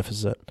calorie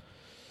deficit.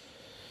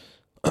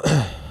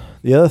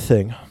 The other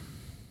thing,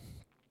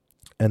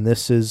 and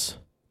this is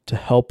to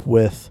help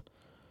with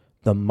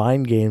the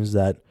mind games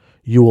that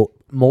you will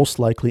most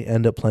likely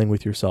end up playing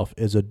with yourself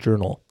is a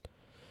journal.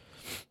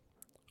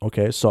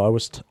 Okay, so I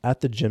was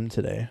at the gym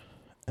today,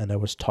 and I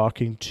was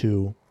talking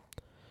to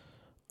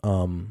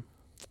one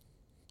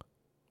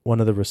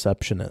of the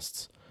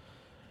receptionists,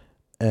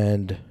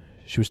 and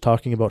she was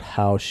talking about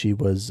how she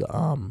was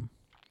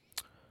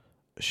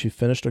she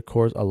finished a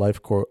course, a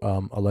life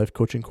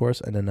coaching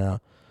course, and then a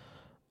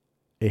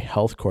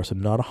health course.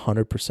 I'm not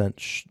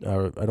 100%.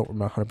 I don't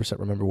 100%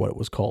 remember what it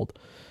was called,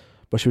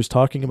 but she was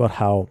talking about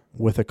how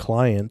with a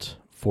client,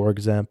 for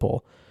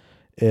example,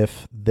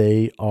 if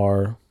they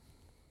are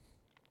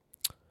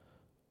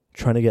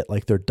trying to get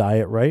like their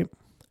diet right,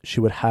 she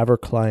would have her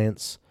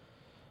clients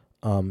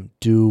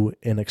do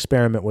an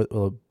experiment with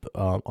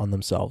on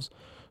themselves.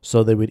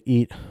 So they would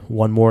eat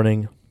one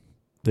morning,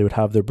 they would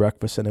have their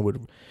breakfast, and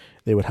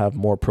they would have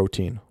more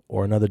protein,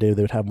 or another day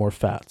they would have more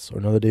fats, or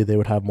another day they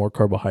would have more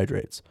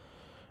carbohydrates,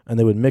 and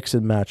they would mix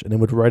and match, and they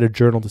would write a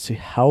journal to see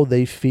how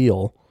they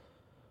feel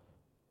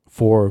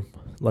for,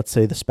 let's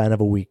say, the span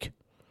of a week.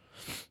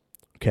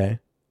 Okay,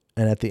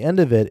 and at the end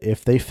of it,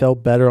 if they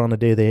felt better on a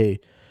day they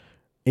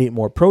ate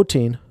more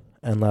protein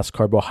and less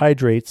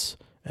carbohydrates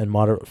and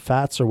moderate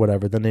fats or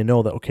whatever, then they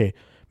know that, okay,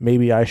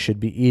 maybe I should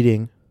be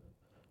eating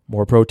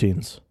more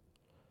proteins.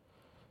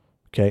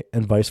 Okay,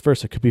 and vice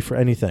versa. It could be for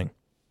anything.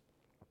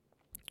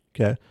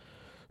 Okay,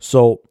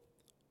 so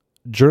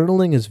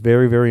journaling is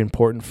very, very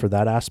important for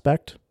that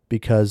aspect,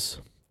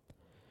 because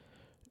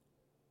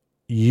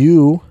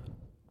you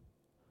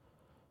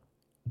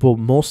will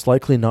most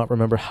likely not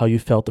remember how you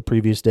felt the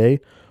previous day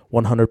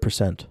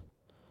 100%,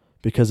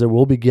 because there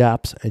will be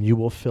gaps and you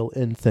will fill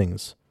in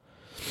things.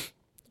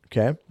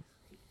 Okay,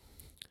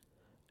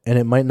 and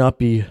it might not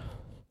be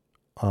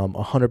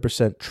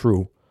 100%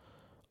 true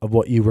of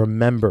what you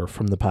remember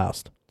from the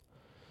past.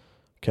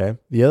 Okay,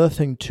 the other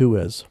thing too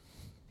is,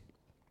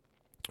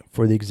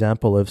 for the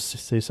example of,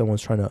 say,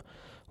 someone's trying to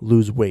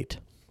lose weight,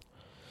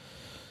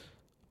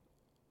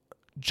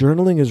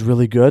 journaling is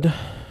really good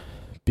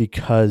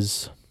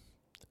because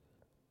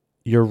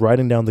you're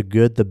writing down the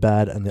good, the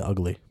bad, and the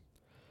ugly.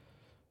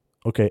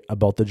 Okay,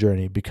 about the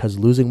journey, because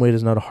losing weight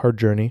is not a hard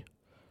journey.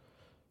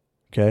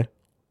 Okay,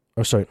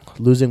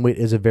 losing weight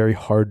is a very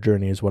hard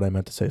journey is what I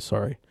meant to say,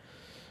 sorry.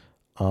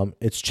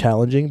 It's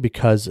challenging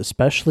because,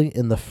 especially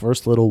in the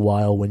first little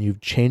while when you're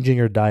changing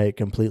your diet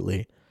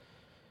completely.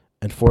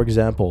 And for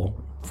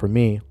example, for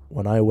me,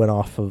 when I went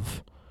off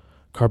of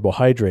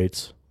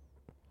carbohydrates,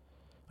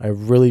 I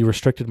really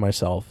restricted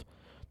myself.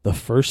 The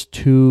first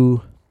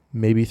 2,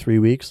 maybe 3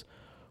 weeks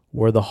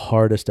were the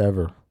hardest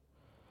ever.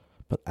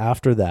 But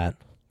after that,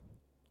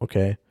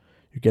 okay,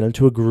 you get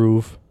into a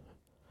groove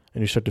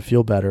and you start to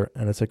feel better,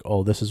 and it's like,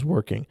 oh, this is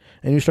working.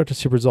 And you start to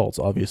see results,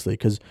 obviously,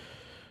 because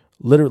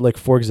literally, like,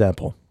 for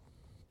example,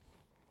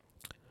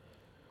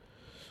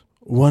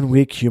 1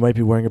 week you might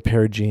be wearing a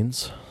pair of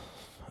jeans,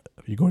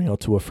 you're going out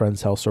to a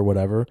friend's house or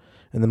whatever,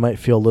 and they might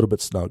feel a little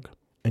bit snug,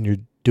 and you're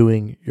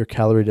doing your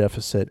calorie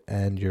deficit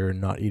and you're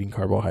not eating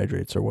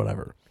carbohydrates or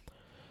whatever.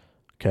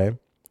 Okay,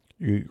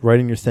 you're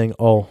writing your thing,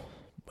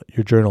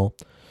 your journal,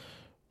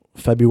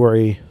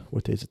 February,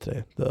 what day is it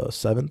today? The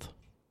 7th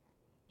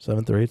or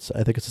 8th?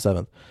 I think it's the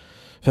 7th.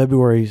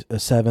 February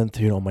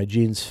 7th, my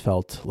jeans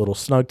felt a little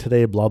snug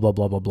today, blah, blah,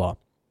 blah, blah, blah.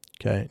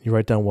 Okay, you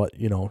write down what,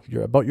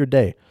 you're about your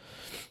day.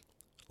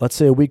 Let's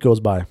say a week goes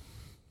by.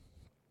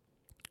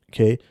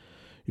 Okay,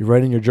 you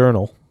write in your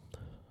journal,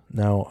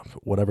 now,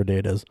 whatever day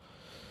it is.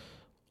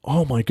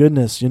 Oh my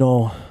goodness,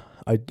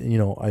 I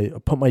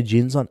put my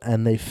jeans on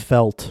and they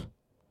felt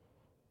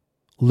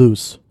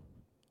loose.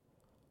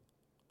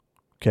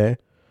 Okay,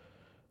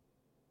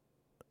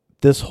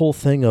 this whole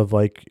thing of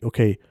like,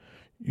 okay,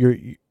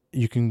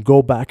 you can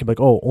go back and be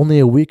like, oh, only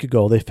a week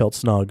ago they felt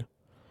snug,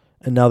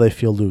 and now they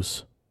feel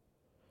loose.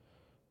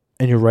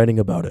 And you're writing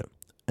about it.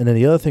 And then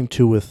the other thing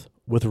too with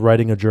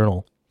writing a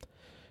journal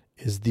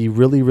is the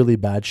really, really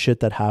bad shit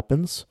that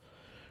happens,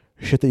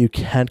 shit that you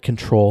can't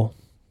control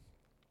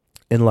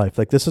in life.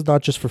 Like, this is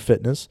not just for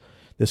fitness.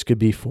 This could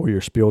be for your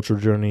spiritual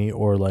journey,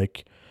 or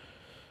like,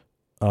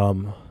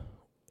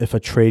 if a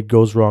trade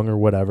goes wrong or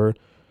whatever.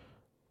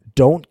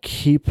 Don't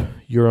keep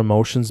your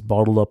emotions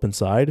bottled up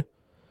inside.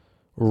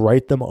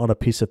 Write them on a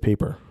piece of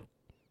paper.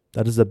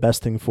 That is the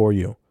best thing for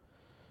you,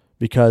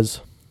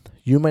 because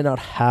you might not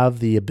have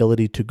the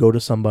ability to go to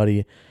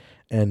somebody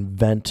and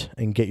vent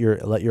and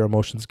let your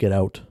emotions get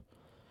out.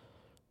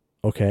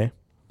 Okay,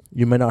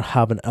 you might not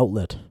have an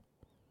outlet.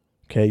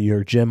 Okay,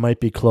 your gym might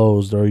be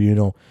closed, or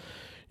you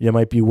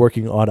might be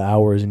working odd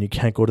hours and you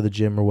can't go to the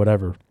gym or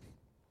whatever,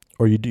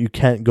 or you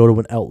can't go to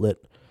an outlet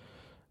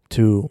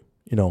to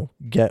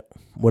get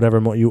whatever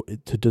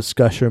to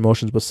discuss your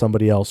emotions with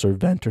somebody else or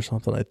vent or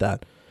something like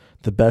that.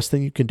 The best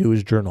thing you can do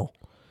is journal.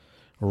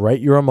 Write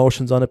your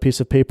emotions on a piece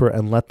of paper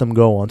and let them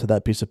go onto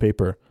that piece of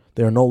paper.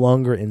 They are no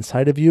longer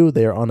inside of you.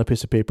 They are on a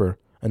piece of paper,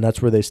 and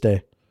that's where they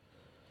stay.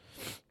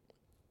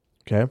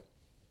 Okay?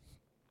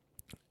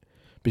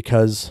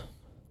 Because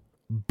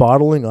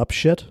bottling up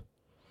shit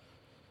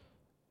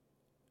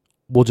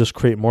will just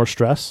create more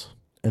stress,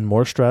 and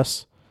more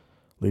stress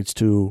leads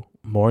to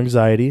more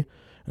anxiety,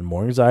 and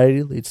more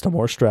anxiety leads to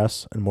more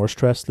stress, and more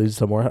stress leads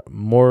to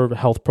more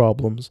health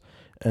problems,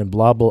 and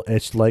blah blah.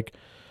 It's like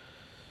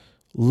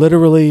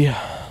literally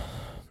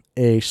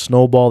a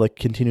snowball that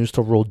continues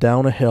to roll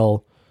down a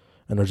hill,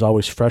 and there's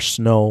always fresh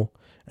snow,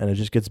 and it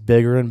just gets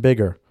bigger and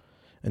bigger.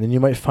 And then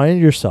you might find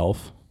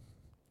yourself,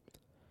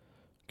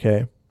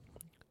 okay,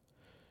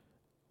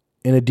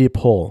 in a deep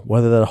hole,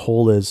 whether that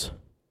hole is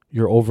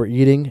you're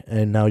overeating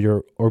and now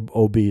you're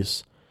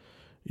obese.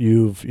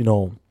 You've,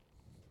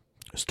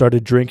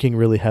 started drinking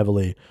really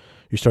heavily.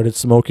 You started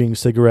smoking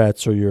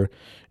cigarettes, or you're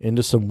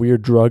into some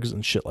weird drugs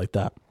and shit like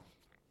that.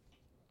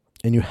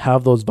 And you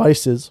have those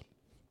vices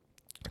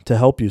to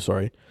help you,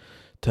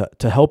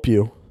 to help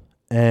you.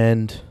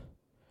 And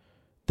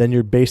then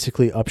you're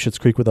basically up shit's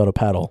creek without a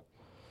paddle,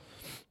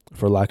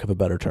 for lack of a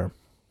better term.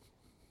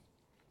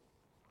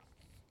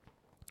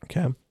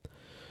 Okay.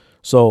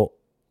 So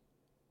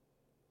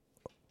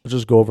let's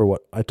just go over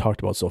what I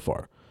talked about so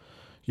far.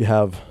 You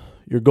have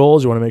your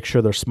goals. You want to make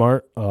sure they're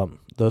smart.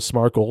 The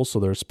SMART goals. So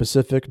they're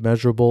specific,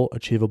 measurable,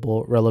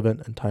 achievable,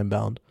 relevant, and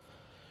time-bound.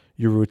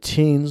 Your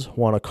routines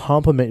want to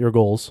complement your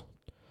goals.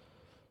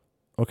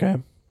 Okay.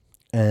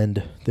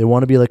 And they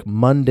want to be like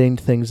mundane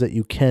things that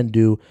you can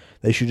do.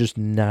 They should just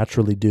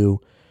naturally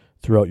do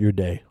throughout your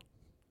day.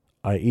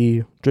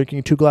 I.e.,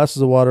 drinking 2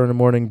 glasses of water in the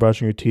morning,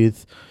 brushing your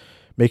teeth,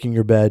 making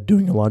your bed,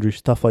 doing your laundry,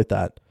 stuff like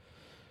that.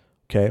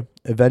 Okay.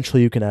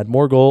 Eventually you can add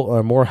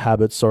more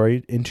habits,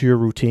 into your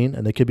routine,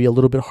 and they could be a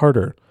little bit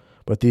harder,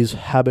 but these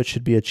habits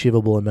should be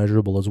achievable and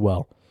measurable as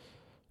well.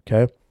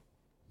 Okay.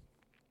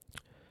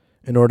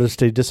 In order to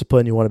stay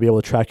disciplined, you want to be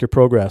able to track your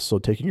progress. So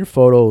taking your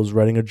photos,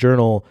 writing a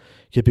journal,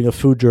 keeping a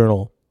food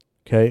journal.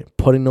 Okay.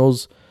 Putting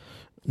those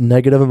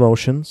negative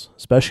emotions,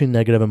 especially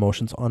negative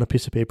emotions, on a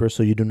piece of paper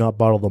so you do not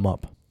bottle them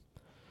up.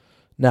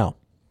 Now,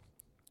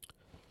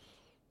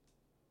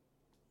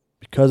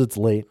 because it's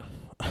late,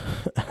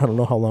 I don't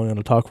know how long I'm going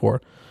to talk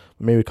for,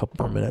 maybe a couple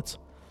more minutes.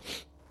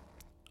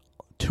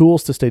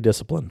 Tools to stay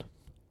disciplined.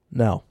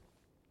 Now,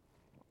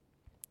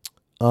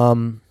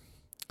 one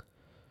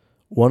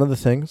of the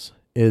things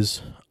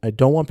is I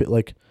don't want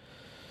people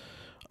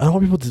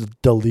to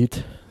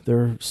delete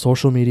their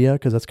social media,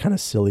 because that's kind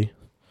of silly,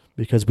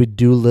 because we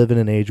do live in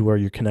an age where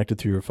you're connected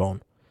through your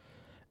phone,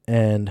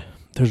 and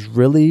there's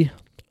really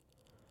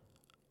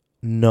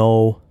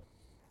no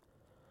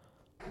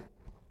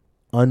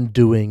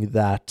undoing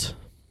that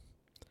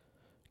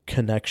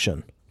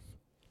connection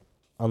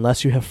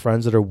unless you have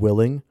friends that are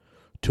willing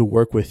to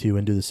work with you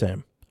and do the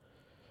same.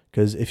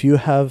 Because if you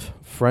have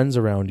friends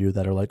around you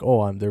that are like,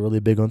 they're really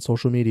big on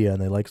social media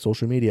and they like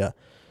social media,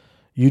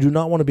 you do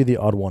not want to be the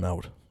odd one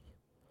out.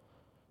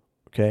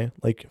 Okay?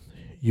 Like,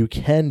 you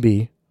can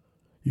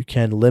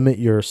limit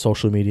your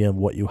social media and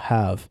what you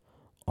have,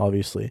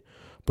 obviously,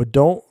 but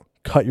don't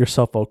cut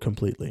yourself out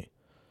completely.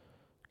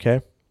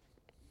 Okay?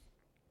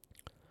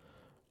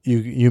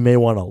 You may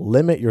want to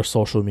limit your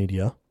social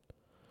media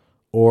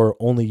or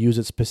only use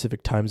it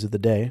specific times of the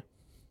day.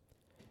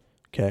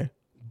 Okay?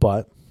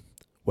 But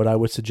what I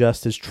would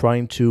suggest is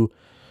the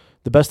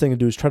best thing to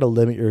do is try to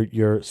limit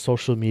your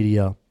social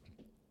media,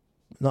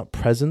 not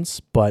presence,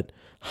 but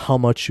how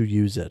much you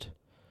use it.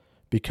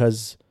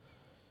 Because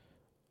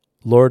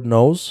Lord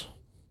knows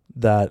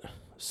that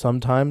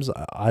sometimes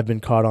I've been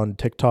caught on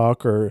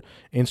TikTok or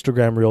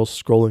Instagram Reels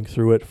scrolling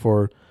through it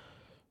for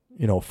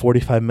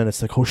 45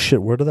 minutes, like, oh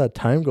shit, where did that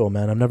time go,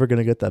 man? I'm never going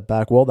to get that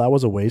back. Well, that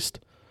was a waste,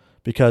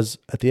 because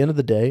at the end of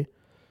the day,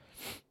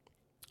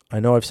 I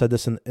know I've said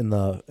this in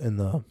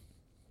the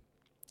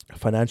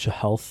financial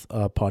health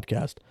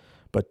podcast,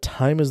 but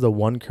time is the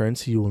one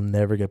currency you will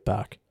never get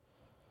back.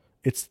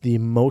 It's the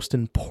most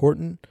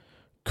important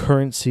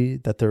currency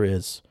that there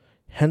is.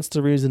 Hence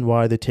the reason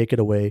why they take it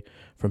away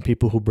from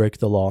people who break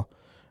the law,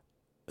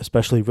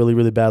 especially really,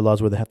 really bad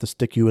laws where they have to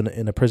stick you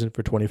in a prison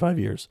for 25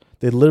 years.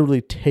 They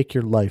literally take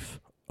your life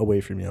away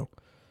from you.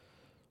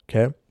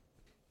 Okay?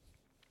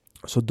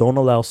 So don't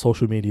allow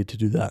social media to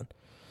do that.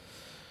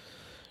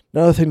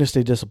 Another thing to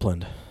stay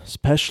disciplined,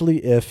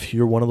 especially if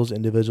you're one of those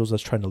individuals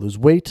that's trying to lose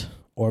weight,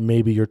 or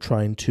maybe you're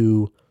trying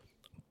to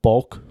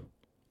bulk,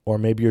 or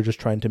maybe you're just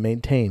trying to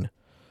maintain.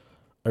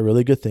 A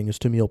really good thing is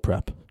to meal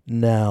prep.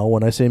 Now,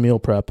 when I say meal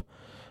prep,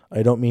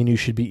 I don't mean you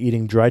should be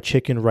eating dry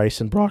chicken, rice,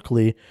 and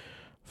broccoli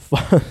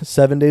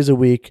 7 days a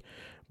week,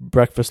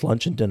 breakfast,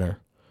 lunch, and dinner.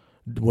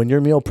 When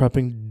you're meal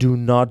prepping, do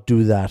not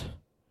do that.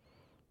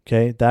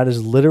 Okay? That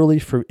is literally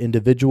for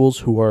individuals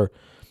who are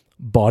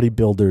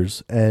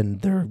bodybuilders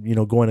and they're,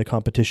 going to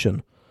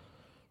competition.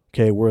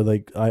 Okay?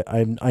 Where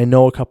I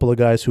know a couple of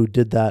guys who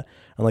did that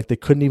and they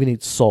couldn't even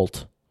eat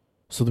salt.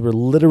 So they were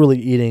literally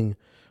eating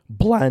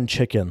bland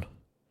chicken.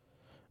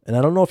 And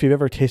I don't know if you've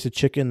ever tasted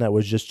chicken that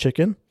was just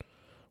chicken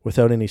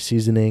without any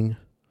seasoning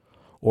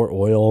or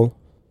oil.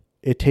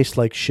 It tastes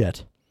like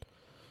shit,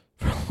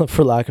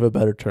 for lack of a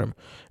better term.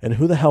 And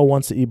who the hell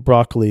wants to eat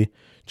broccoli,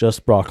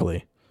 just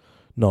broccoli?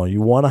 No,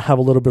 you want to have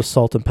a little bit of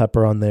salt and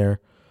pepper on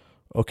there.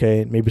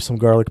 Okay, maybe some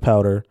garlic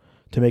powder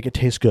to make it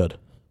taste good.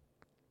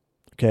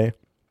 Okay?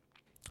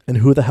 And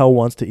who the hell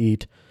wants to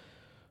eat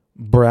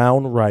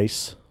brown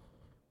rice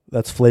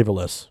that's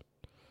flavorless.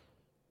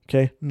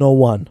 Okay? No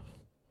one.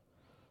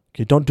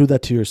 Okay, don't do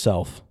that to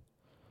yourself.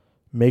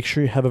 Make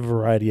sure you have a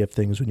variety of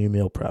things when you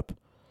meal prep.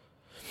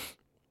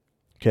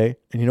 Okay?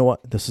 And you know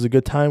what? This is a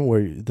good time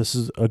where this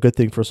is a good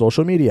thing for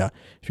social media.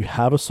 If you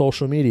have a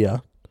social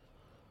media,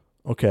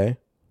 okay,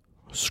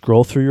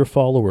 scroll through your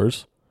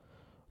followers.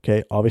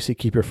 Okay? Obviously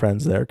keep your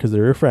friends there because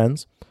they're your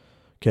friends.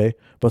 Okay?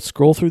 But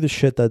scroll through the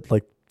shit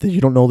that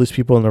you don't know these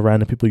people and the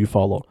random people you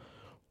follow.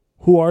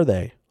 Who are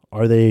they?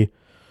 Are they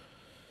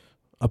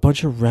a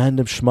bunch of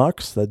random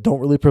schmucks that don't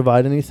really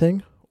provide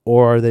anything?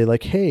 Or are they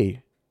like,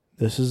 hey,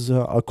 this is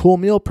a cool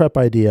meal prep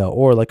idea,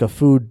 or like a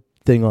food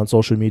thing on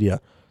social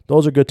media?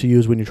 Those are good to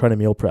use when you're trying to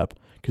meal prep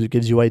because it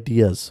gives you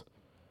ideas.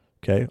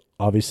 Okay.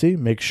 Obviously,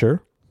 make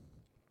sure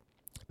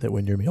that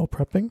when you're meal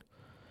prepping,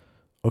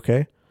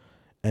 okay,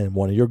 and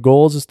one of your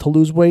goals is to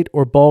lose weight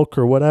or bulk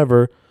or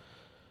whatever,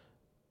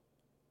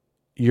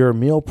 your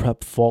meal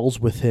prep falls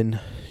within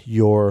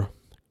your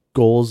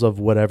goals of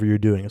whatever you're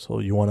doing. So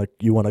you want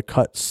to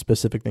cut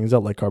specific things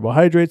out like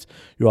carbohydrates.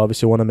 You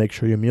obviously want to make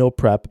sure your meal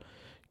prep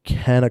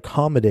can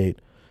accommodate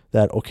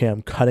that. Okay,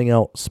 I'm cutting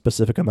out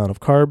specific amount of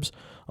carbs.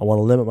 I want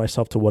to limit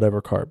myself to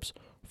whatever carbs.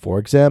 For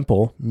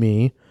example,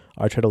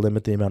 I try to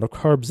limit the amount of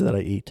carbs that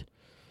I eat.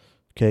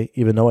 Okay,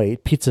 even though I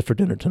ate pizza for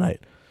dinner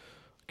tonight.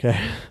 Okay,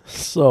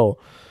 so,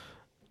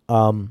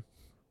 and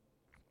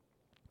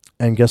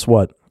guess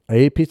what? I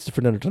ate pizza for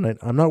dinner tonight.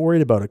 I'm not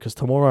worried about it because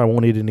tomorrow I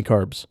won't eat any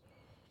carbs.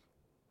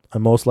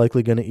 I'm most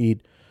likely going to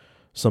eat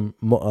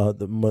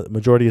the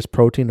majority is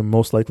protein and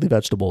most likely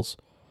vegetables,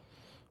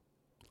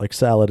 like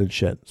salad and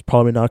shit. It's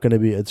probably not going to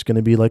be, it's going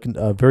to be like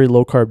a very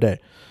low carb day.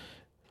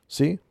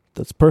 See,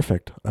 that's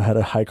perfect. I had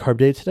a high carb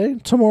day today.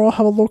 Tomorrow I'll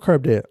have a low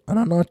carb day. And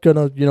I'm not going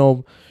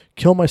to,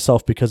 kill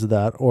myself because of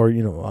that. Or, I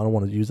don't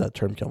want to use that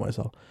term, kill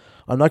myself.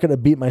 I'm not going to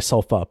beat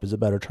myself up is a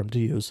better term to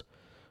use.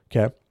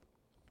 Okay.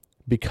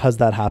 Because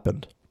that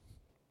happened.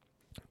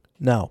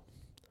 Now,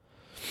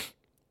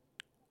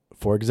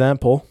 for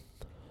example,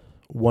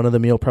 one of the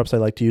meal preps I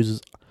like to use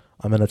is,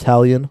 I'm an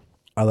Italian.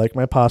 I like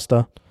my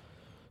pasta.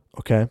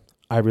 Okay.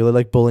 I really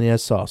like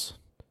bolognese sauce.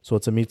 So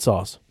it's a meat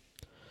sauce.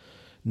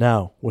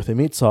 Now, with a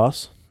meat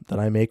sauce that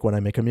I make when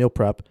I make a meal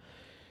prep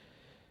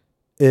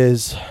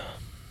is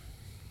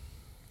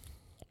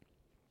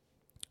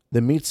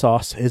the meat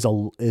sauce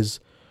is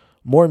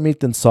more meat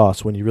than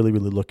sauce when you really,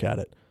 really look at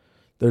it.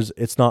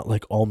 It's not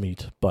like all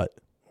meat, but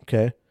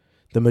okay.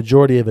 The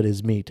majority of it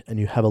is meat and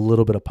you have a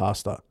little bit of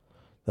pasta.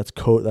 That's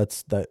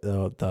coated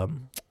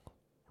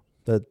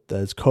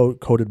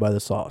by the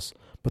sauce,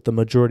 but the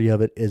majority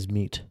of it is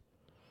meat.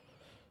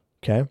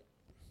 Okay,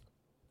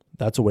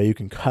 that's a way you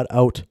can cut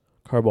out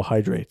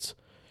carbohydrates.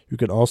 You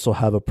can also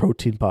have a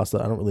protein pasta.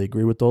 I don't really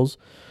agree with those,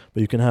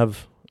 but you can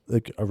have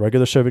like a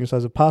regular serving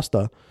size of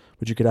pasta,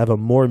 but you could have a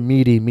more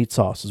meaty meat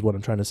sauce. Is what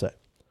I'm trying to say.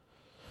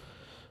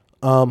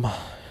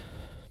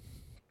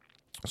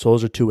 So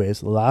those are two ways.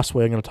 The last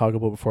way I'm going to talk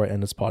about before I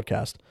end this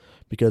podcast,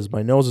 because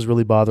my nose is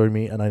really bothering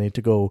me and I need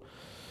to go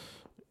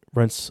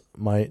rinse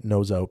my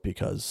nose out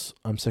because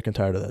I'm sick and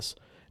tired of this,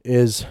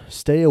 is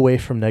stay away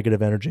from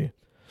negative energy.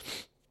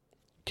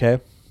 Okay?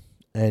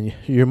 And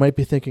you might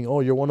be thinking,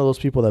 oh, you're one of those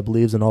people that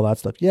believes in all that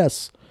stuff.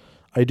 Yes,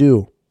 I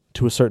do,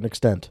 to a certain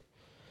extent.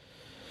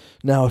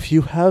 Now, if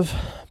you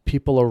have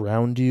people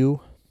around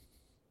you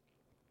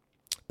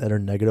that are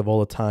negative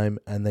all the time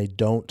and they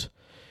don't,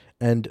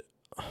 and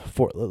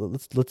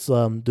let's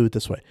do it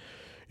this way.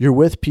 You're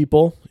with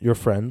people, your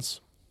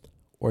friends,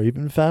 or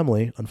even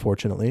family,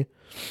 unfortunately,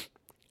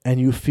 and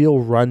you feel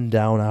run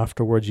down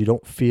afterwards. You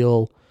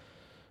feel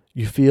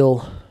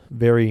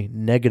very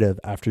negative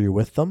after you're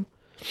with them.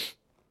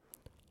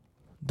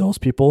 Those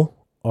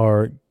people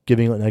are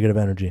giving out negative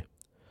energy.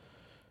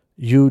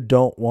 You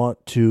don't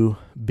want to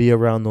be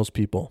around those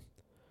people.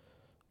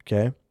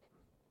 Okay?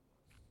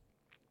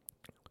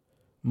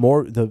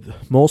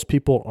 Most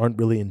people aren't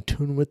really in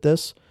tune with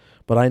this,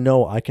 but I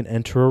know I can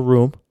enter a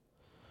room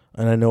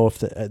and I know if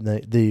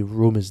the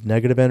room is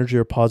negative energy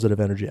or positive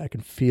energy. I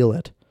can feel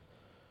it.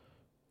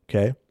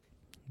 Okay?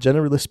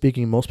 Generally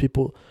speaking, most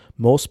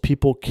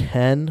people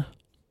can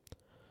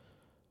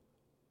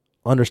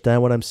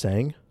understand what I'm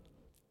saying,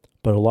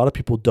 but a lot of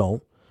people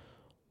don't.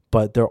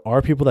 But there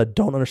are people that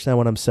don't understand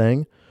what I'm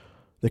saying.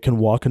 They can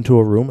walk into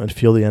a room and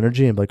feel the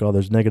energy and be like, oh,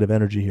 there's negative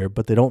energy here,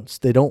 but they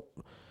don't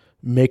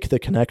make the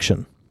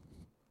connection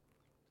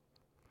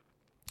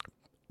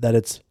that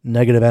it's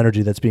negative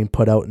energy that's being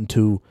put out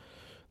into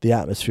the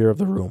atmosphere of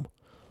the room.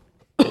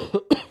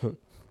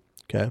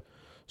 Okay?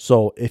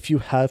 So if you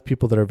have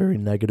people that are very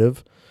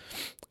negative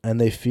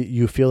and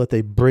you feel that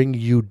they bring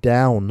you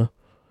down,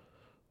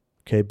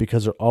 okay,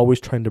 because they're always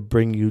trying to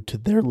bring you to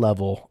their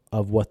level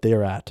of what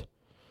they're at,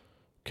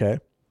 okay,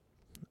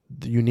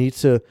 you need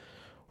to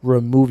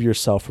remove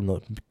yourself from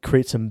them,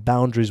 create some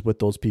boundaries with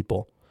those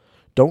people.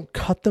 Don't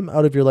cut them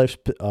out of your life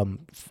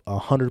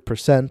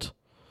 100%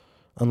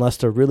 unless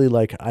they're really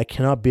like, I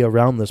cannot be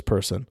around this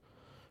person.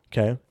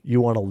 Okay?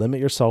 You want to limit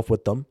yourself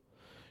with them.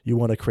 You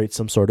want to create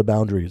some sort of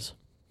boundaries.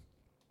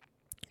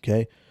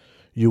 Okay?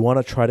 You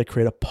want to try to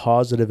create a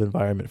positive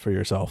environment for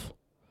yourself.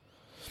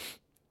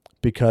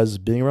 because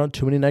being around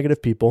too many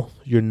negative people,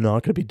 you're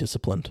not going to be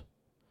disciplined.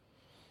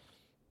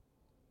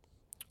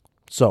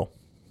 So,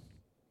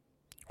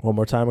 one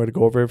more time, we're going to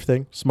go over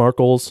everything. SMART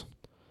goals,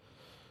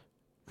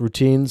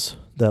 routines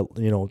that,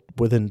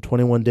 within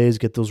 21 days,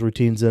 get those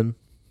routines in.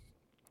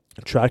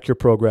 Track your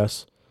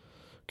progress.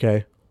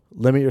 Okay.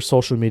 Limit your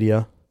social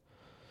media,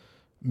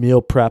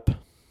 meal prep,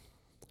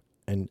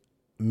 and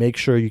make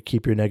sure you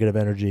keep your negative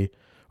energy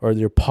or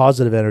your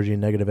positive energy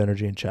and negative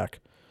energy in check.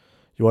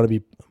 You want to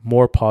be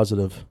more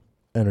positive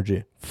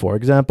energy. For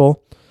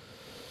example,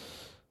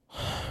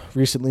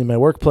 recently in my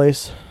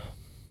workplace,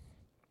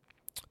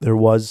 there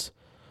was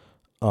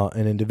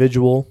an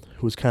individual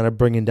who was kind of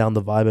bringing down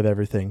the vibe of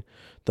everything.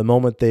 The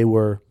moment they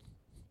were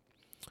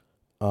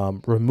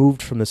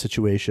removed from the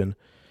situation,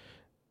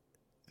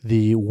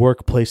 the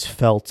workplace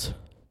felt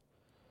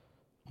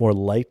more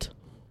light.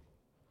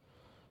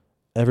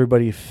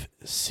 Everybody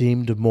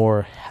seemed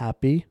more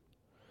happy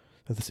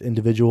that this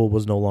individual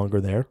was no longer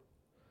there.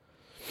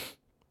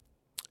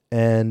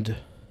 And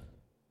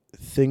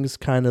things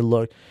kind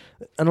of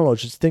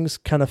things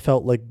kind of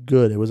felt like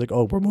good. It was like,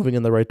 oh, we're moving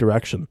in the right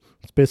direction.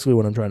 That's basically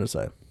what I'm trying to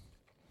say.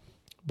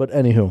 But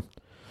anywho,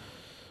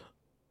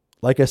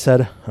 like I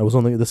said,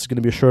 this is going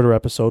to be a shorter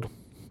episode.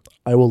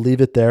 I will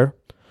leave it there.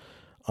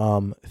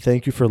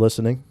 Thank you for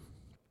listening.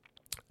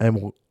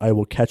 And I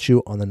will catch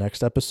you on the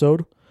next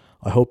episode.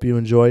 I hope you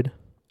enjoyed,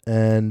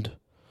 and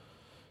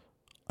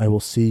I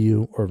will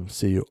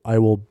I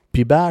will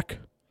be back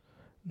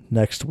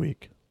next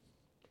week.